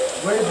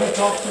 where did you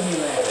talk to me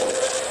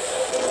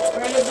last?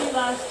 Where did you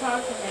last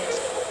talk to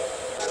me?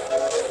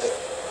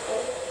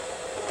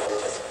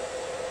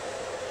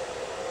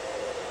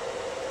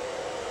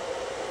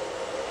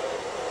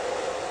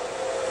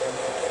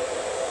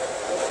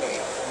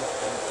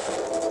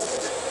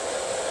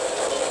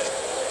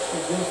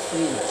 You'll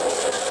see.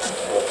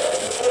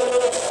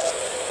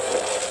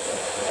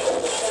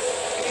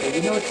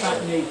 You know it's not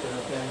Nathan,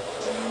 okay?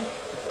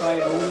 Right,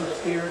 older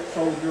spirit,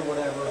 soldier,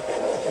 whatever,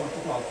 wants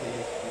to talk to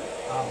you.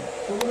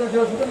 So what we're going to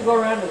do is we're going to go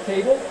around the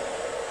table.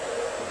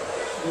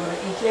 We're going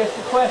to each ask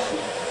a question.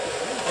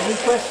 Any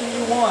question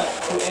you want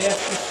to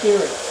ask the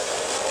spirits,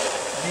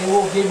 they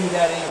will give you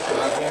that answer,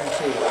 I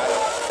guarantee you.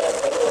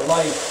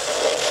 Life.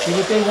 See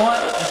what they want?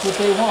 That's what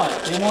they want.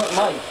 They want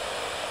life.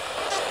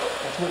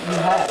 That's what you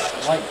have,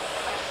 life.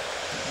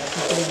 That's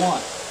what they want.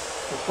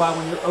 That's why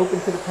when you're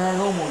open to the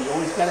paranormal, you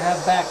always got to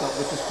have backup,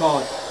 which is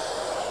called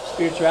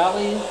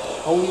spirituality,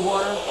 holy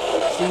water,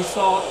 sea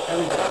salt,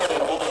 everything.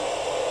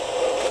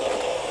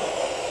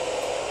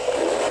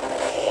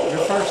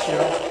 You're first,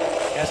 Cheryl.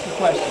 Ask a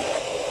question.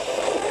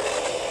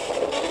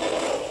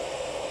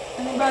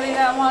 Anybody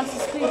that wants to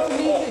speak to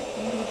me,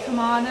 you can come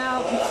on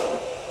out.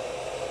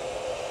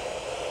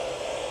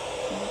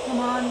 Come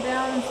on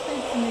down and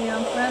speak to me.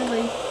 I'm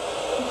friendly.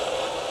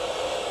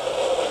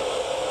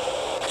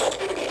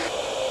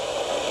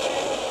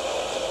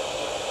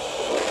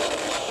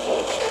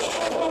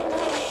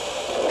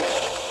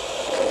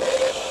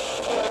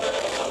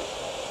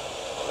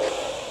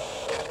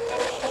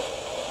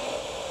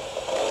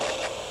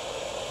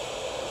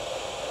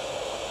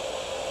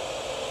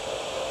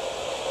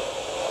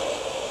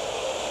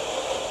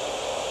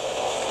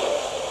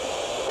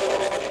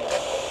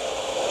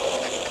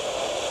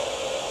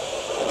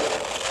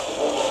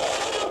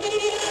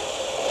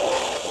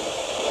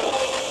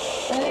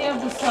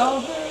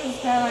 Soldiers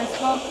that I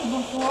spoke to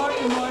before,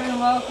 you're more than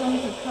welcome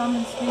to come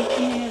and speak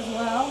to me as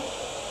well.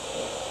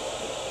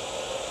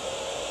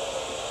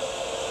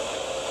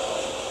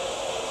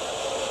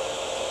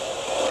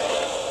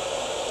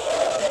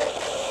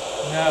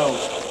 No.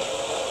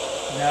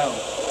 No.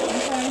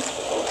 Okay.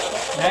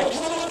 Next,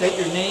 state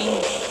your name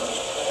and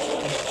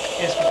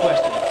ask a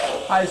question.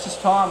 Hi, this is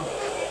Tom.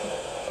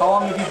 How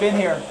long have you been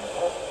here?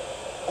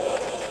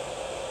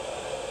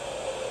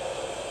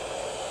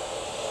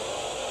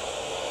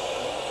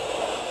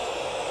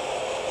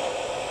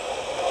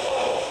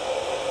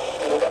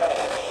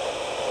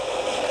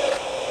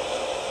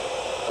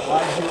 Why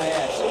did you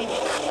ask?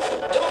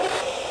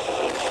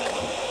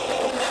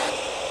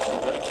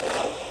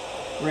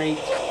 Great.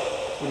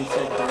 That's what he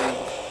said, great.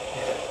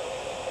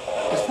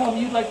 Just tell him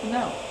you'd like to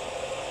know.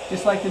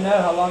 Just like to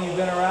know how long you've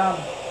been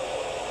around.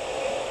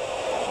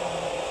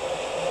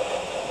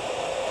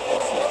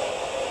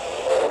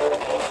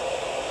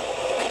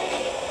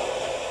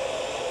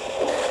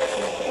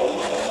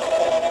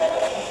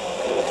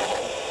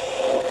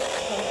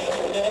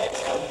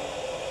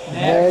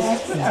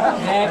 Next.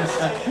 Next.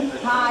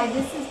 Hi,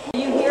 this is. Are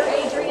you here,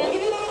 Adrian?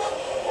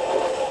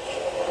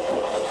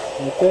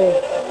 Okay.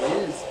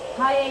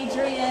 Hi,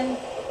 Adrian.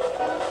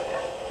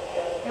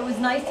 It was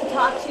nice to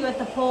talk to you at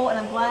the pool, and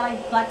I'm glad I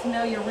got to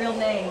know your real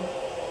name.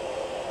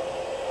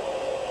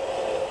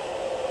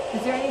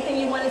 Is there anything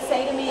you want to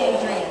say to me,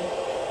 Adrian?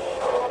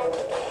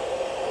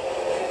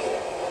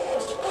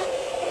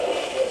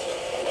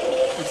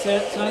 He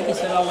said, tonight he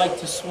said, I like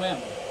to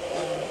swim.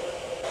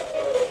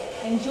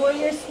 Enjoy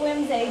your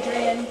swims,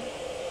 Adrian.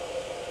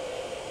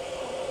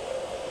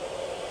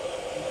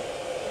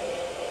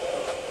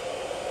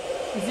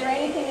 Is there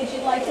anything that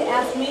you'd like to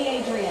ask me,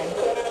 Adrian?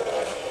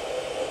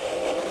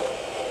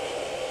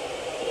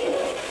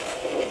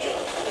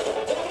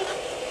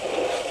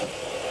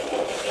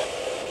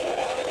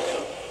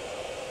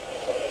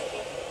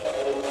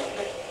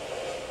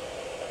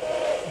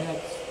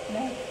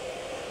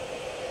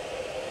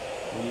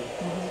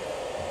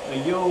 Hey,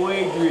 yo,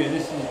 Adrian,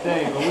 this is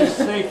Dave. Are we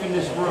safe in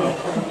this room?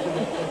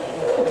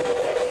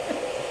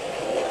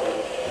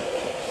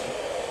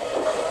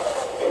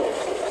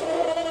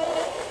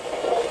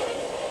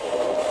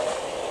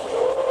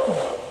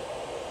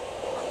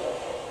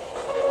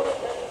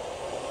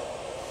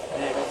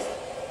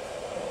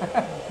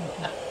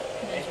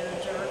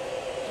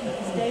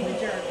 It's David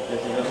Jerk.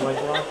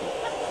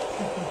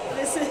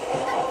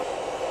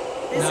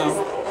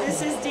 This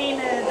is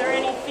Dina. Are there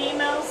any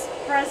females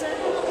present?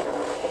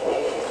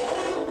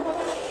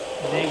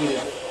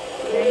 Negative.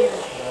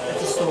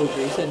 That's a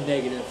soldier. He said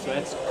negative, so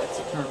that's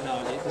the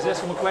terminology. Just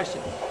ask him a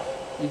question.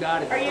 You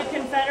got it. Are you a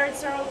Confederate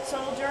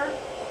soldier?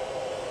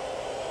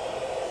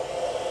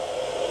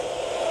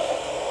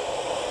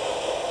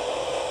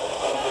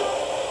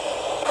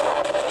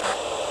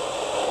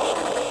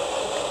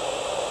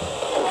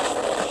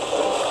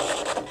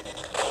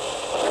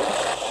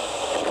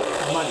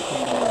 Somebody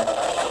came in.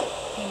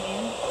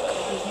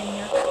 He's in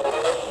here.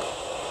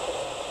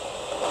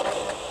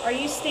 Are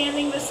you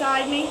standing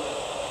beside me?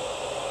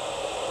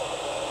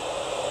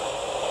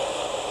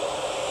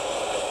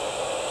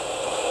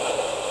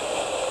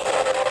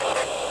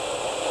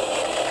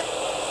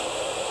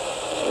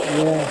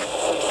 Yeah.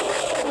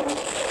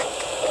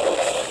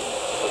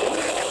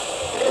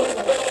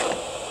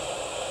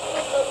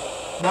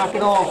 Knock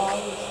it off.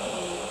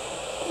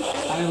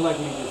 I didn't like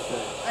what you just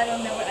said. I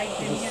don't know what I did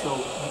He's a here.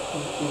 soldier.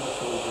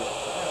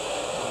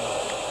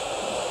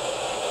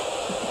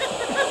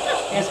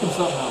 Ask him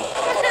something else.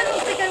 I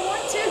don't think I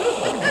want to.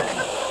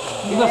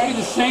 He must be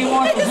the same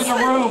one who's in the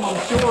room, I'm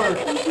sure.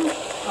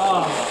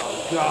 Oh,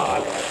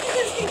 God.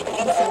 Does he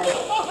think so?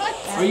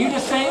 Are you the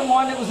same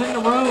one that was in the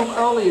room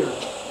earlier?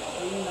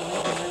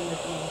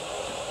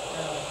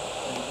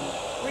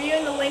 Were you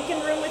in the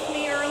Lincoln room with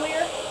me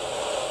earlier?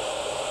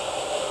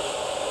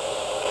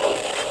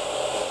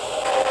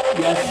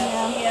 Yes.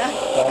 Yeah.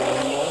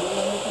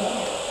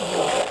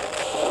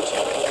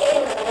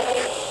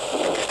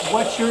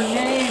 What's your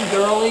name,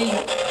 girlie?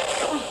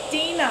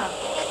 Dina.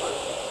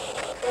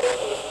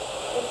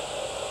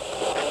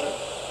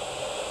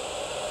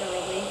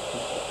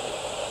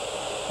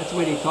 That's the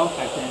way they talked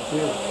back then,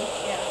 too.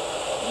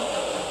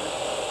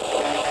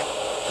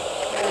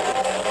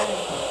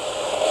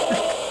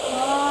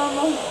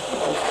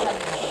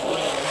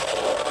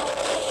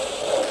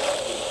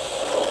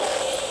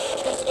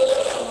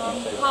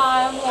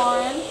 Hi, I'm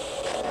Lauren.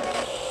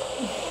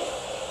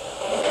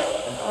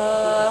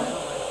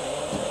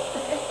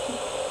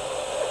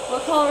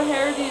 What color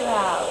hair do you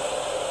have?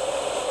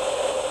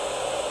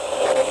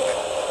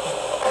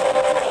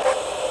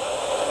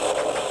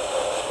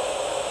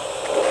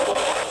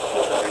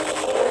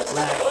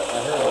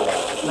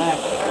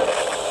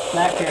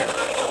 Black hair.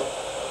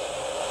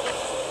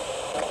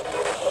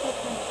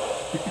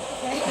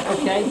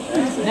 Okay,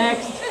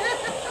 next.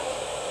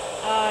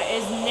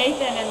 Is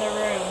Nathan in the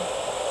room?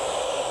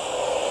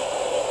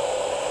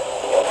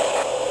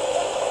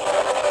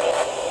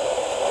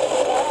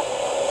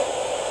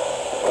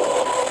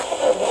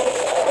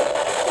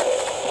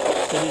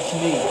 Said it's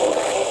me.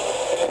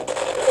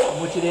 I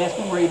want you to ask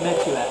him where he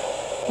met you at.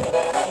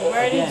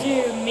 Where did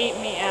you meet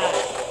me at?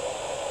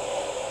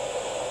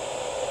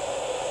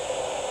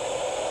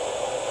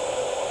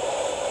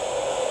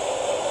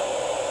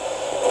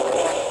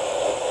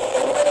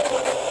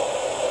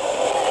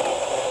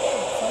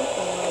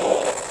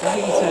 I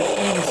think he said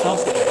in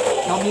something.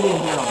 Tell me you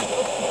didn't hear him.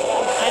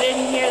 I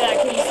didn't hear that.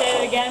 Can you say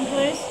it again,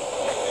 please?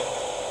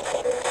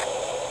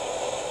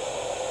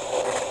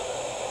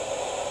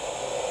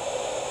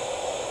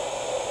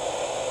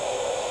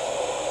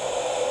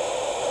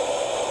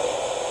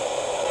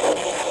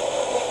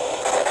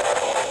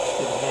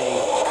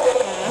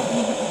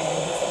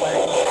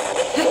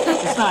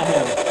 It's not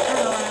him.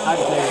 I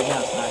can tell you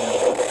again, it's not him.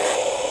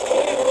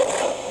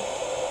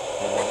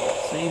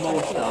 Same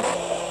old stuff.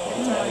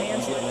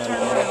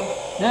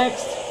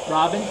 Next,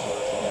 Robin.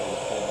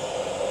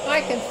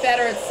 Hi,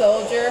 Confederate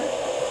soldier.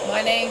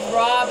 My name's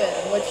Robin.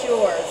 What's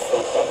yours?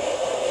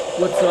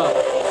 What's up?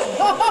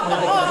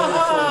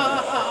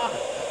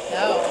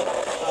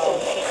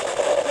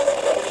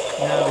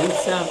 No, he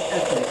sounds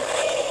ethnic.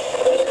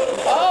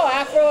 Oh,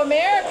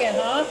 Afro-American,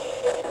 huh?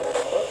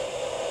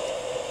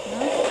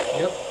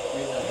 Yep.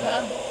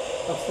 Huh?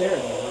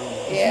 Upstairs in the room.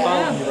 He's Yeah.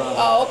 following you, Robin.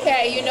 Oh,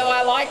 okay. You know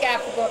I like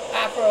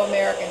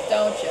Afro-Americans,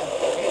 don't you?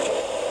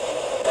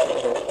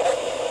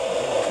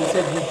 He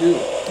said you do.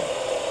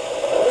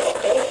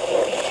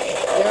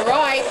 You're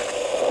right.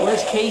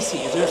 Where's Casey?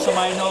 Is there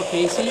somebody know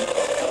Casey?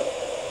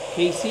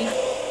 Casey?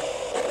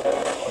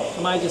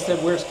 Somebody just said,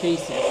 where's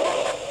Casey?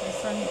 My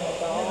son had a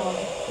dog.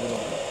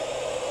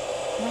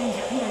 Mine's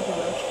under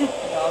dog.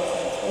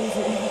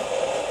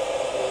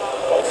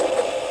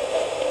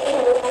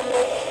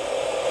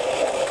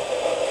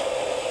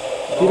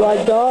 You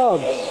like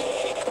dogs?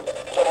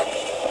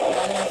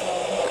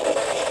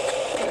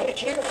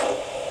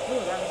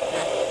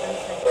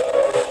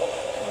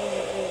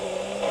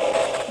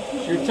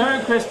 It's your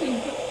turn, Christy.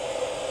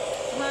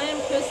 Hi,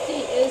 I'm Christy.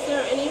 Is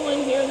there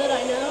anyone here that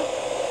I know?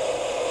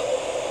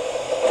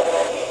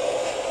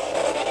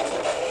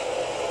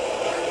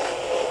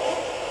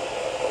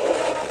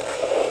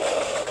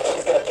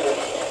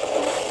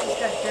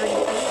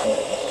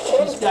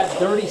 She's got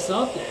dirty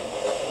something.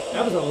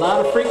 That was a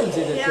lot of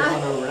frequency that you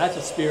went over. That's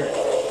a spirit.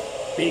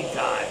 Big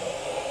time.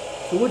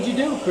 So what'd you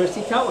do,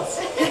 Christy? Tell us.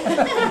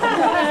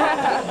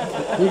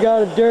 You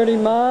got a dirty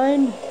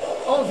mind?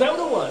 Oh, is that what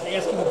it was?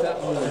 Ask him what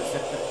that was.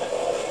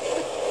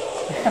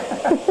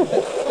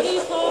 What are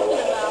you talking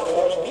about?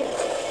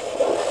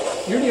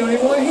 You're the only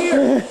one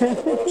here.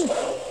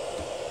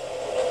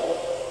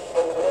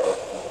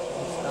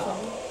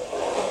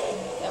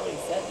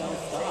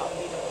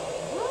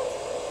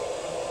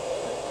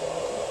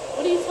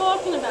 What are you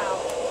talking about?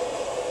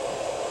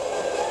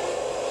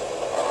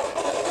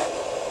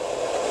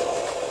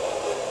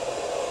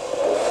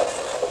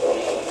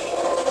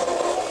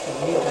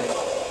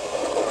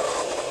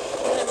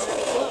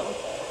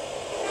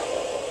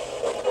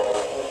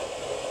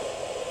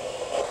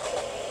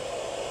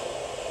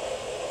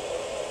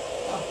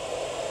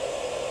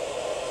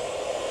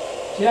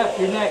 Jeff,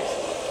 you're next.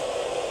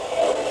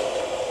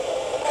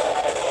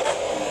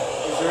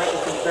 Is there any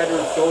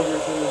Confederate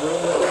soldiers in the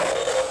room with us?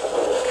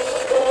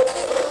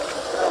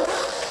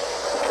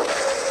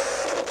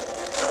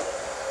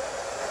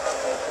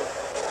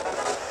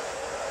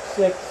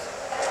 Six.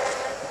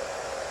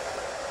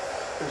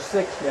 There's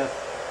six, Jeff.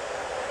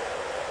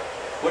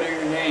 What are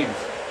your names?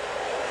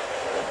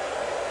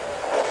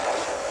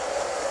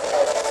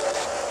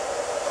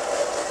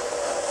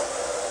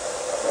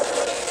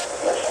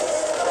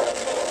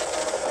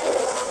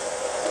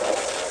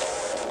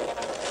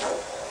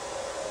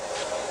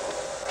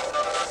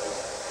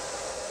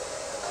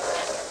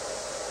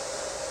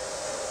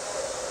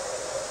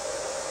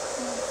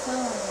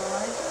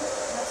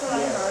 That's what I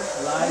heard.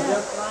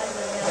 Elijah?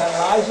 Elijah, We got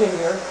Elijah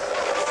here.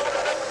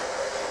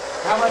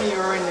 How many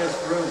are in this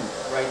room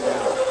right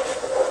now?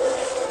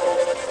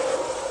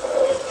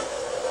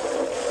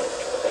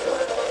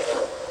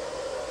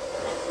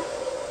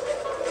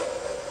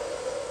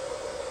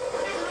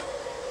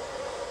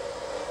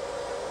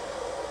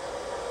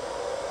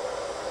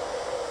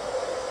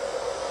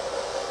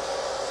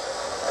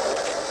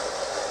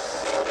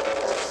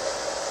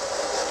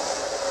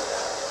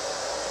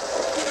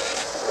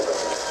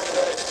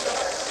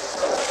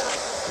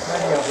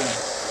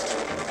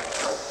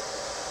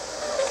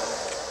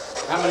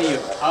 How many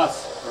of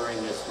us are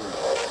in this room?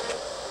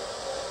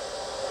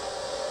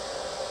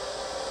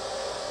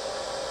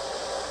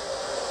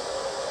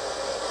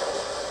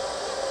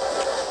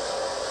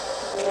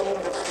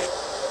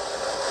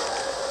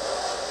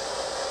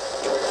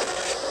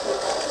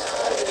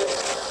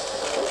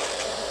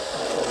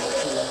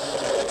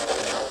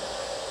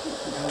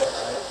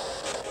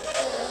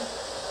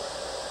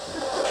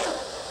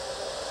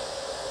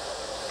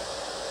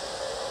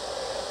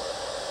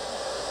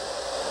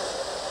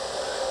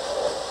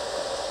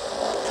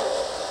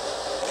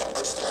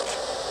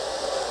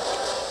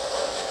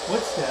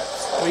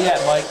 Footsteps. Where you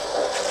at, Mike?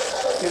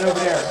 Get over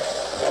there.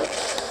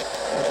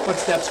 There's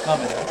footsteps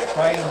coming,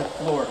 right on the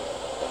floor.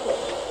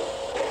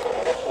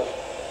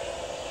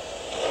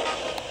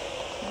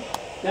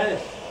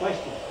 Dennis,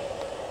 question.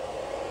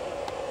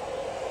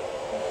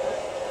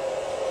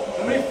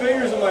 How many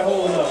fingers am I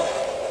holding up?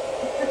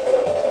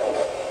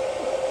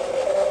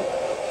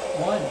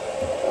 One.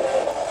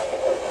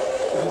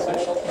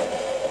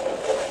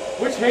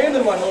 Which hand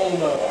am I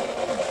holding up?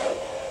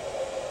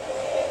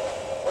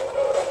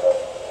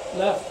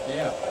 Left.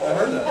 Yeah. I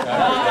heard that. All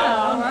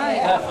right.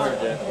 Left. Heard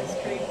that. That's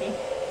creepy.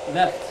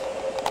 Left.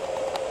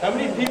 How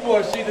many people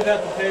are seated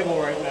at the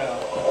table right now?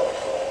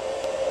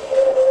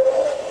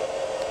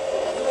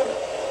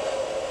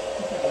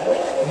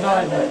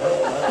 None.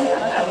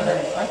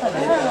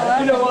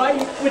 You know why?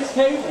 Which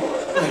table?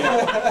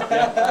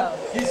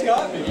 He's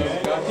got me,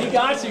 man. He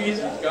got you. He's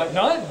got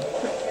none.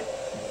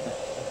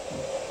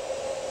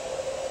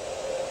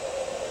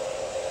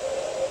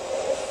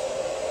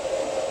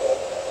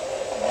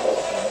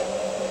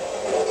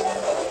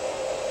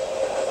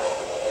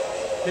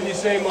 Can you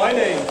say my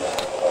name?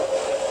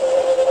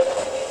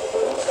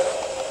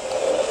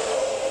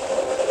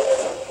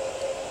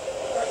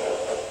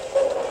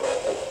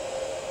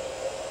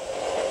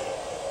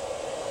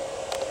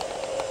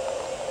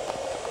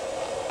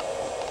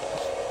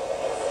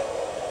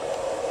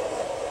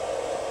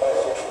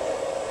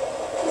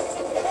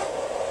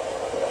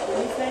 What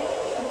do you say?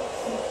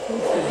 He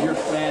said you're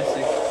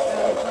classic.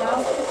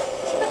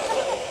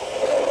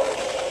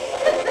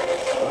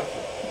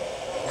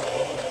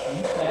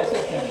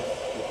 Classic Dennis.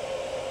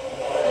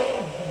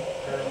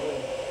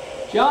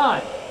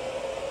 John!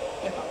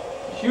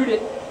 Shoot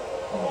it.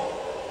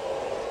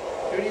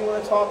 Who do you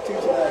want to talk to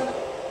today?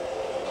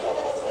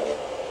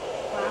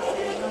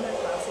 Classy. Another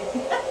classy.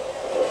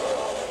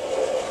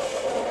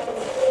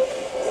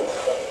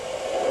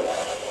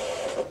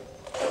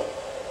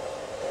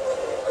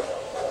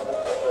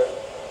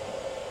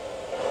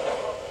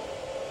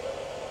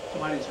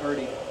 Somebody's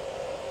hurting.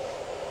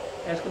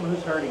 Ask him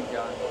who's hurting,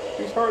 John.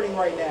 Who's hurting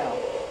right now?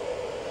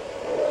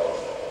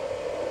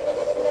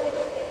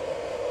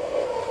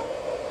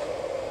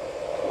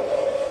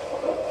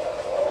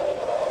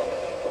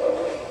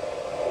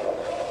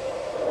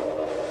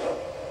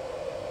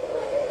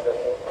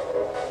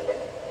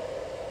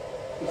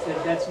 He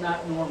said that's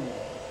not normal.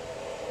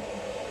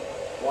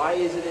 Why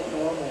isn't it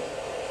normal?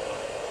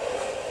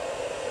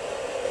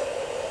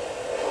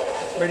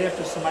 It's right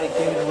after somebody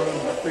came in the room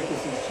and the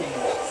frequencies changed.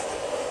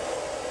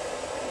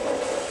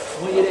 I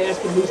want you to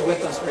ask him who's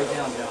with us right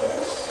now, John.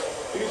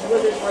 Who's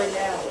with us right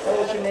now? Tell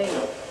us your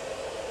name.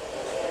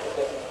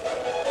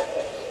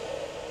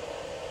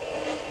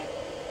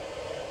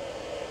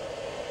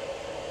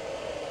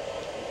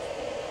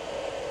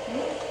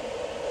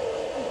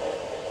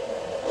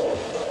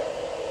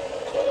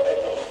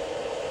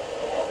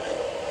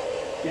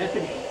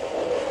 Deputy.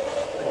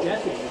 A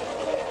deputy.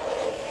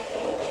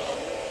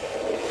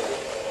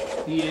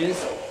 He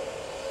is.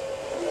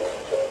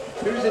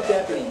 Who's a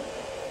deputy?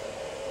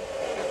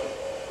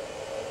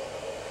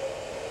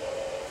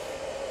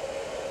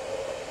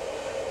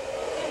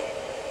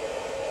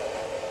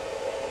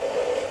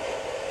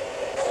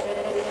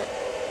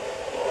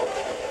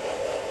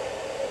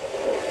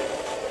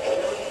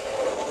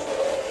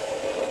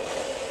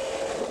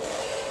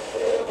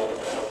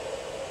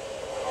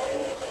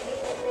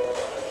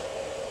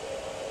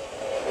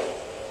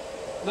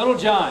 Little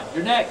John,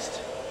 you're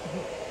next.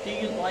 Do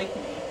you like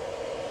me?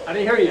 I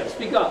didn't hear you.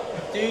 Speak up.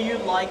 Do you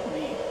like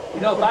me?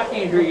 You know, if I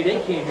can't hear you,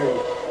 they can't hear you.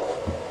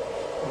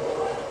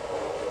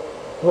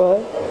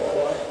 What?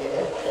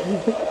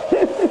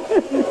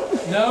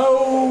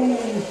 No.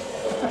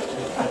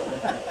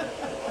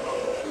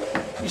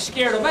 You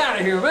scared him out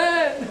of here,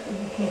 man.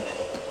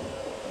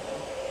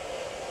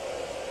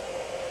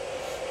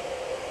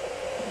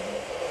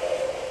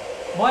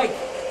 Mike,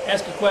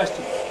 ask a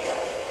question.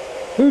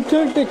 Who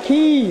took the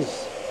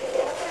keys?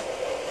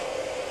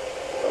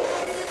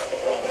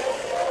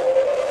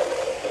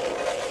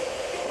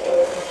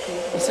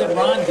 He said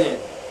Ron did.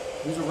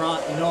 Who's a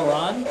Ron? You know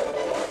Ron?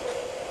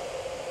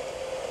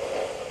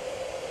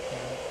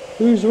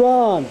 Who's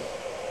Ron?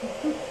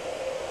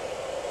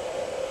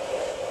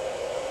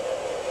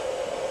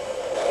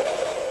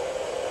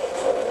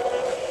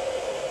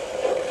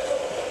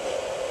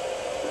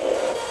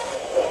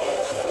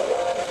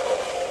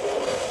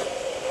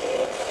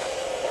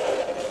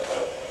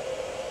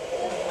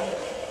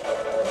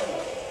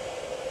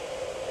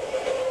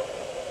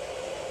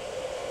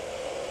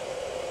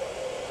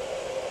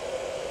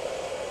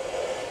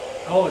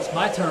 Oh, it's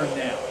my turn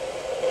now.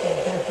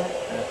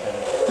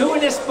 Who in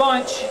this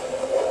bunch?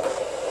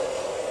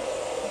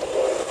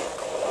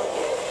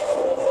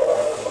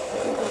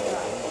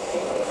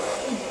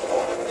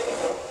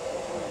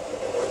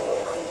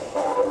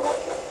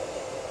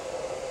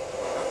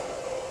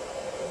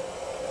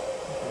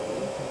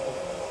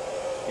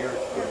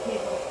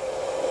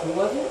 Who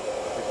was it?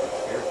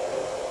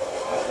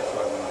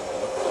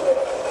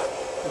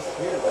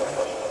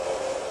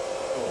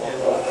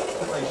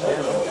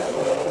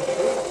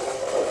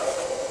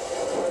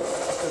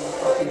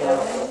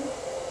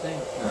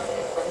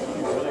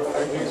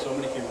 So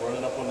many people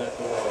running up on that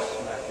door and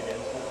smack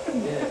against it.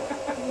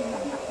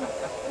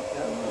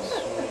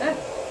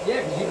 Yeah,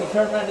 because you can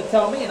turn around and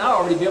tell me, and I'll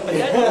already be up at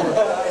that door.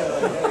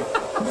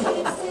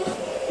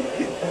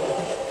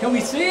 Can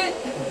we see it?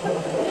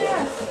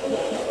 Yes.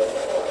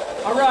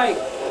 All right.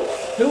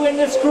 Who in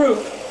this group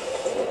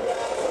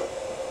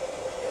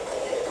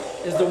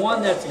is the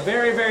one that's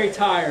very, very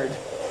tired?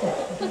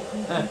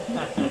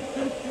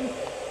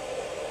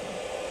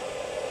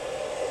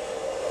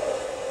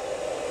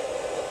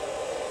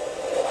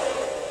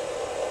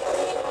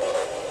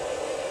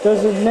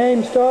 Does his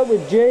name start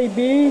with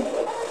JB?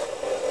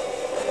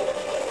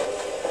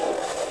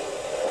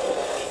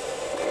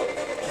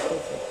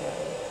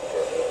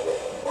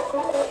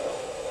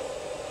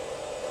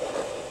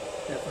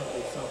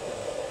 Definitely something.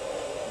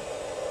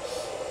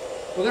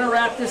 We're going to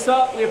wrap this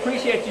up. We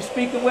appreciate you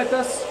speaking with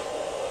us.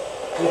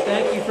 We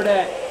thank you for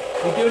that.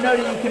 You do know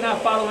that you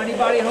cannot follow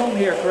anybody at home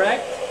here,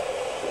 correct?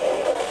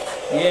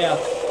 Yeah.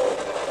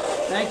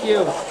 Thank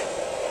you.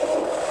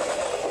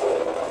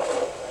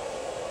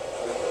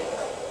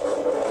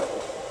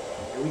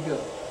 Here we go.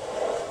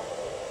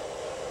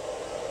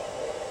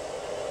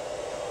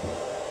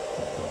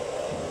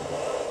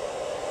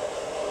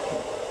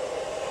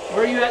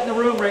 Where are you at in the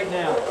room right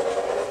now?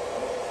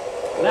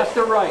 Left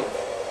or right?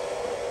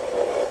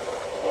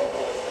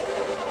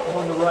 I'm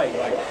on the right.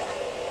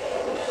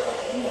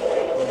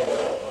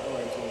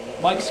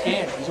 Mike's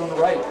scanned. He's on the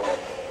right.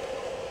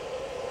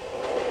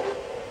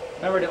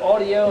 Remember, the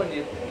audio and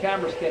the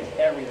cameras catch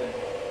everything.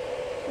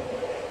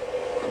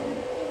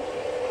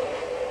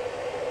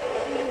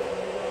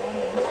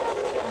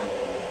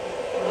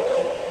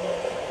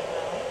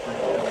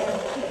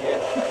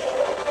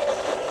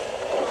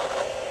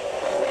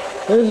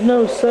 There's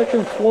no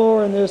second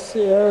floor in this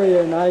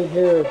area, and I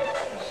hear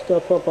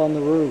stuff up on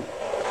the roof.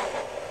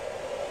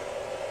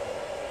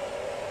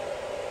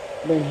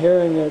 I've been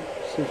hearing it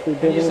since we've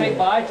been Can you in say here.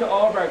 bye to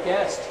all of our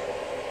guests?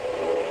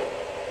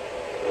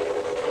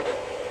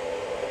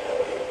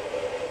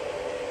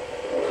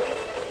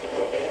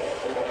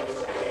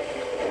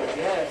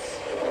 Yes.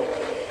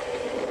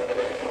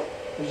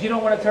 Because you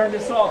don't want to turn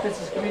this off.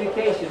 This is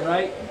communication,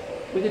 right?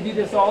 We could do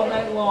this all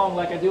night long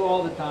like I do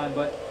all the time,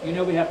 but you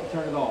know we have to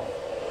turn it off.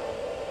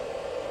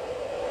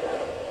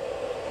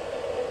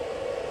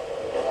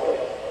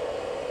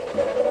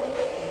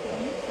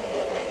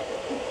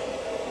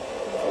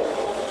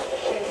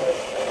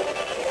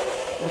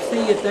 We'll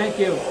see you. Thank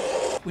you.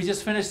 We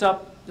just finished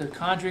up the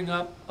conjuring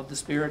up of the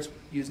spirits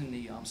using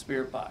the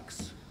spirit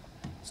box.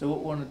 So what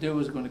we're going to do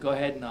is we're going to go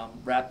ahead and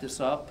wrap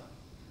this up.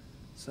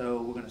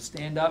 So we're going to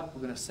stand up,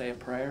 we're going to say a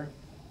prayer,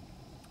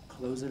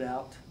 close it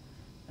out,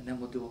 and then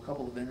we'll do a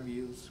couple of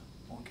interviews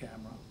on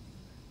camera.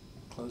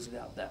 Close it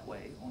out that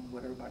way on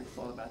what everybody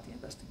thought about the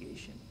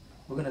investigation.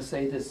 We're going to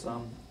say this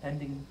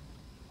ending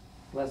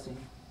blessing.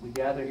 We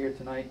gather here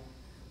tonight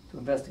to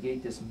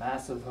investigate this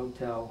massive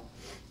hotel.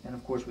 And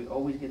of course, we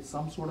always get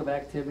some sort of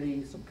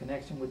activity, some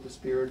connection with the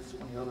spirits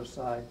on the other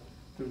side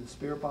through the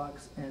spirit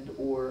box and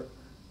or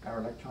our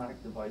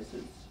electronic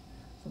devices.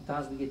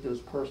 Sometimes we get those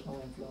personal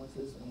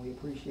influences, and we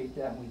appreciate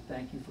that, and we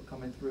thank you for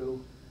coming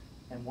through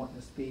and wanting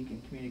to speak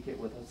and communicate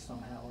with us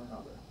somehow or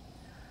another.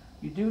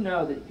 You do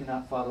know that you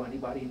cannot follow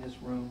anybody in this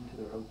room to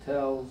their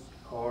hotels,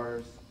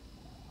 cars,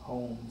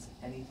 homes,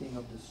 anything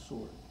of this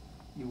sort.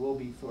 You will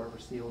be forever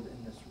sealed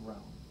in this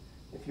room.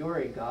 If you're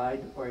a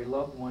guide or a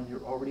loved one,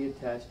 you're already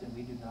attached, and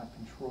we do not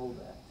control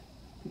that.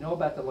 If you know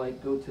about the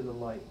light, go to the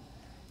light.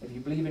 If you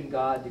believe in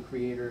God, the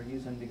Creator,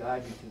 use Him to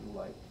guide you to the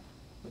light.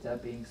 With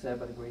that being said,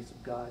 by the grace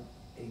of God,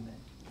 amen.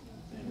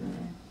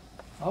 Amen.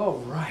 All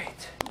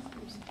right.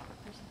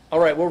 All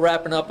right, we're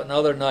wrapping up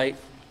another night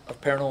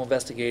of paranormal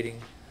investigating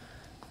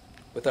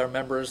with our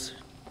members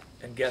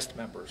and guest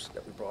members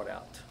that we brought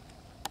out.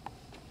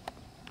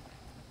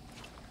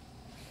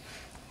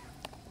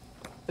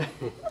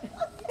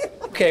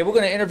 Okay, we're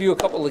going to interview a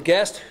couple of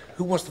guests.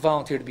 Who wants to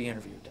volunteer to be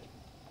interviewed?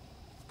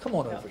 Come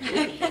on over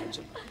here,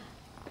 Angela.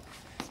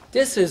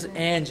 This is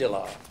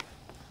Angela.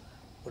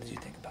 What did you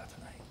think about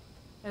tonight?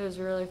 It was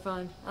really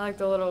fun. I like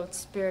the little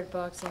spirit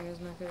box thing. It was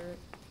my favorite.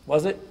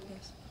 Was it?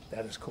 Yes.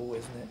 That is cool,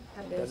 isn't it?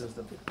 That is.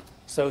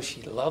 So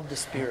she loved the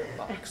spirit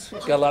box. You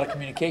got a lot of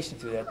communication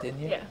through that,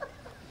 didn't you? Yeah.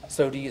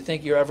 So do you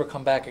think you'll ever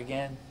come back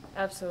again?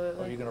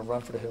 Absolutely. Or are you going to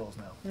run for the hills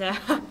now? No.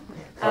 All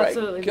right,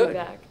 Absolutely good. be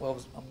back. Well,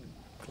 I'm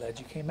glad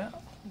you came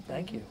out.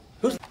 Thank you.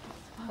 Who's?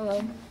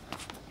 Hello.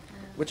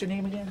 What's your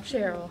name again?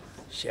 Cheryl.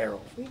 Cheryl.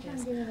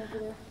 Yes.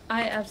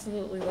 I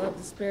absolutely love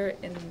the spirit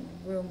in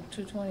room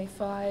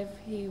 225.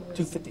 He was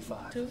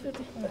 255.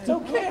 255. It's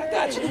okay, I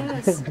got you.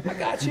 Yes. I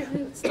got you.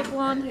 It's the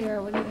blonde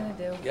hair. What are you gonna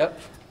do? Yep.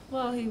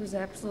 Well, he was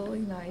absolutely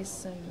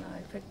nice, and I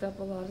picked up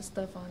a lot of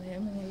stuff on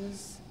him, and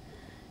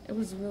it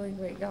was really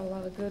great. Got a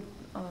lot of good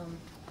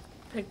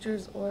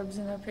pictures, orbs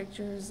in our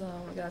pictures.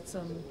 We got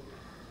some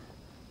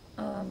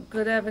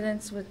good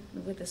evidence with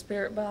the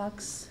spirit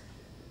box.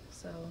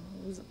 So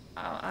it was,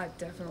 I'd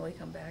definitely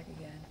come back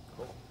again.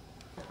 Cool.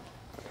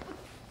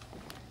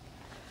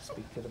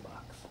 Speak to the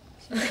box.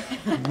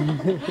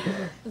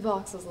 The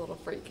box was a little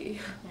freaky.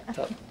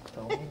 Tell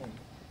me.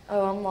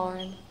 Oh, I'm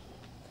Lauren.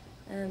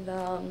 And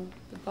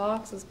the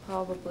box is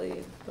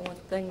probably the one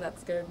thing that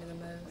scared me the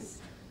most.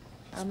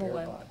 I'm Spirit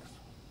away. box.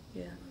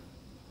 Yeah.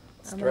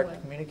 It's I'm direct away.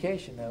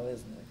 communication though,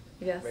 isn't it?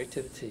 Yes. Right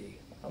to the T.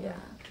 Okay. Yeah.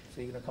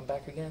 So you're going to come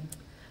back again?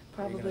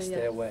 Probably, or you're going to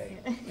stay yes. away?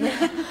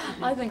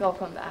 I think I'll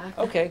come back.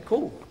 Okay,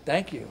 cool.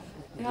 Thank you.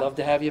 We'd Yeah. love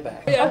to have you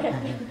back. Yeah, okay.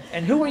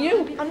 And who are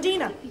you? I'm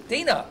Dina.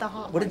 Dina. The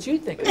hot What one. did you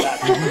think about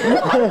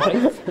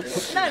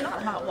it? No,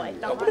 not hot white.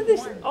 The What hot did they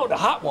say? one. Oh, the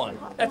hot one.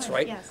 That's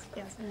right. Yes,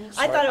 yes.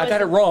 Sorry, I thought it was, I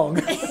got it wrong.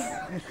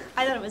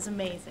 I thought it was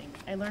amazing.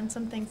 I learned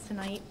some things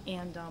tonight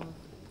and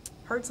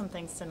heard some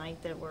things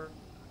tonight that were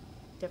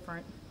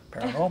different.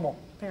 Paranormal.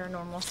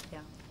 Paranormal, yeah.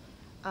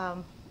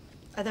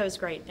 I thought it was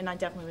great, and I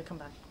definitely would come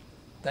back.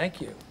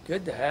 Thank you.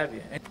 Good to have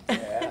you.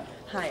 Yeah.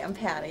 Hi, I'm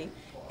Patty,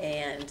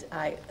 and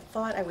I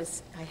thought I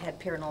had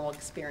paranormal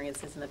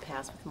experiences in the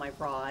past with my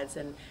rods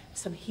and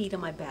some heat on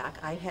my back.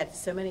 I had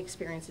so many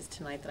experiences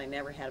tonight that I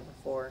never had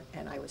before,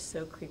 and I was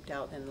so creeped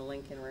out in the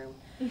Lincoln room.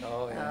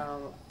 Oh, yeah.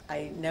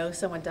 I know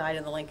someone died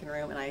in the Lincoln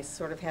room, and I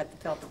sort of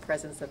felt the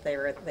presence that they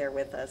were there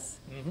with us.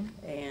 Mhm.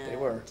 And They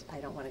were. I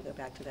don't want to go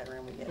back to that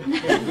room again.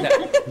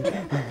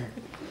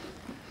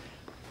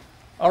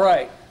 All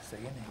right. Say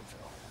your name,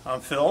 Phil.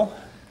 I'm Phil.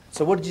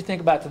 So what did you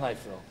think about tonight,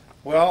 Phil?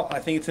 Well, I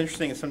think it's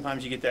interesting.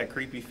 Sometimes you get that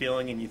creepy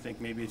feeling and you think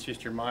maybe it's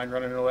just your mind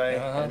running away.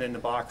 Uh-huh. And then the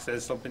box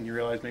says something, you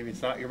realize maybe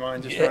it's not your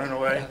mind just Yeah. running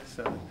away.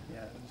 So,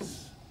 yeah,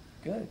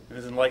 Good. it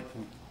was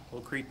enlightening, a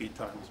little creepy at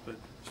times, but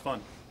it's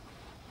fun.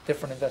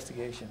 Different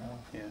investigation, huh?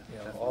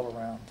 Yeah, all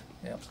around.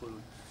 Yeah.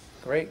 Absolutely.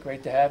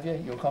 Great to have you.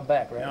 You'll come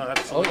back, right? No,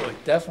 absolutely. Oh,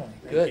 definitely.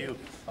 Thank Good. you.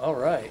 All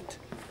right.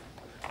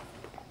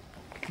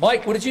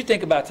 Mike, what did you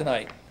think about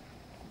tonight?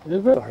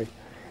 Sorry.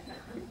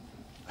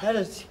 Had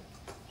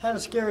a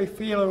scary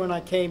feeling when I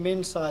came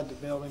inside the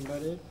building,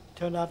 but it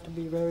turned out to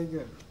be very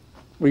good.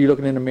 Were you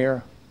looking in the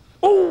mirror?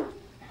 Oh!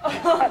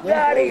 I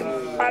got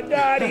him! I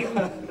got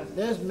him!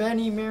 There's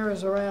many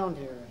mirrors around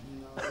here.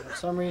 For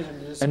some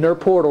reason, And they're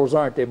portals,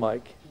 aren't they,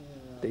 Mike?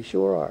 Yeah. They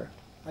sure are.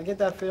 I get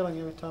that feeling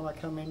every time I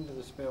come into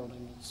this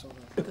building. It's sort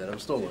of. That I'm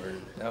still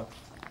learning. No.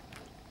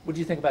 What do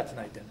you think about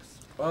tonight, Dennis?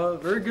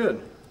 Very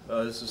good.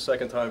 This is the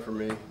second time for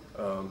me.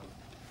 A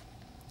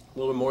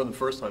little bit more than the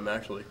first time,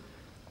 actually.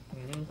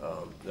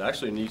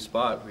 Actually, a neat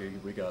spot.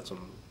 We got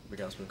some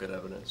good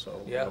evidence.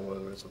 So Yeah.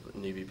 whether it's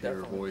an EVP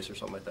or a voice or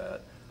something like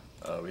that,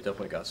 we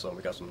definitely got some.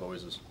 We got some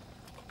noises.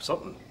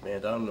 Something,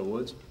 man, down in the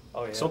woods.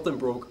 Oh yeah. Something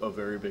broke a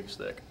very big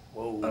stick.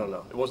 Whoa. I don't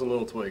know. It wasn't a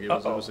little twig. It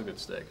was a good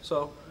stick.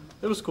 So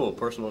it was cool.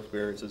 Personal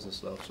experiences and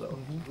stuff. So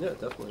yeah,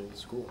 definitely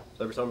it's cool.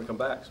 So every time we come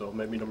back, so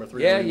maybe number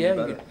 3. Yeah,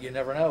 will be better. you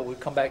never know. We'll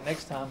come back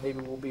next time. Maybe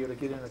we'll be able to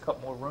get in a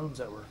couple more rooms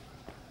that were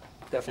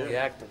definitely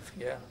active.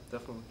 Yeah.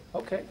 Definitely.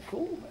 Okay,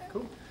 cool, man.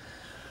 Cool.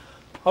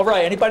 All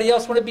right, anybody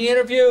else want to be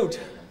interviewed?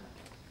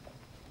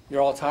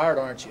 You're all tired,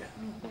 aren't you?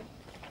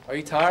 Are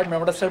you tired?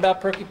 Remember what I said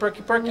about perky?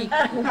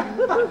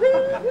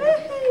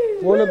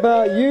 What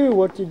about you?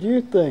 What did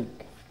you think?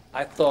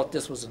 I thought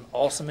this was an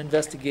awesome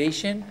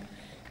investigation,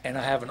 and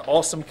I have an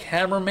awesome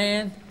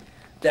cameraman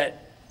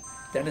that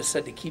Dennis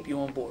said to keep you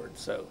on board,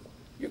 so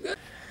you're good.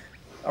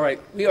 All right,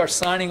 we are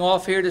signing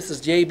off here. This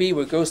is JB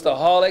with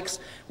Ghostaholics.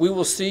 We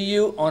will see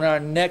you on our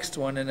next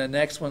one, and the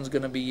next one's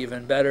going to be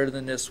even better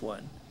than this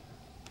one.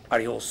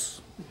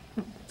 Adios.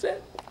 That's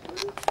it.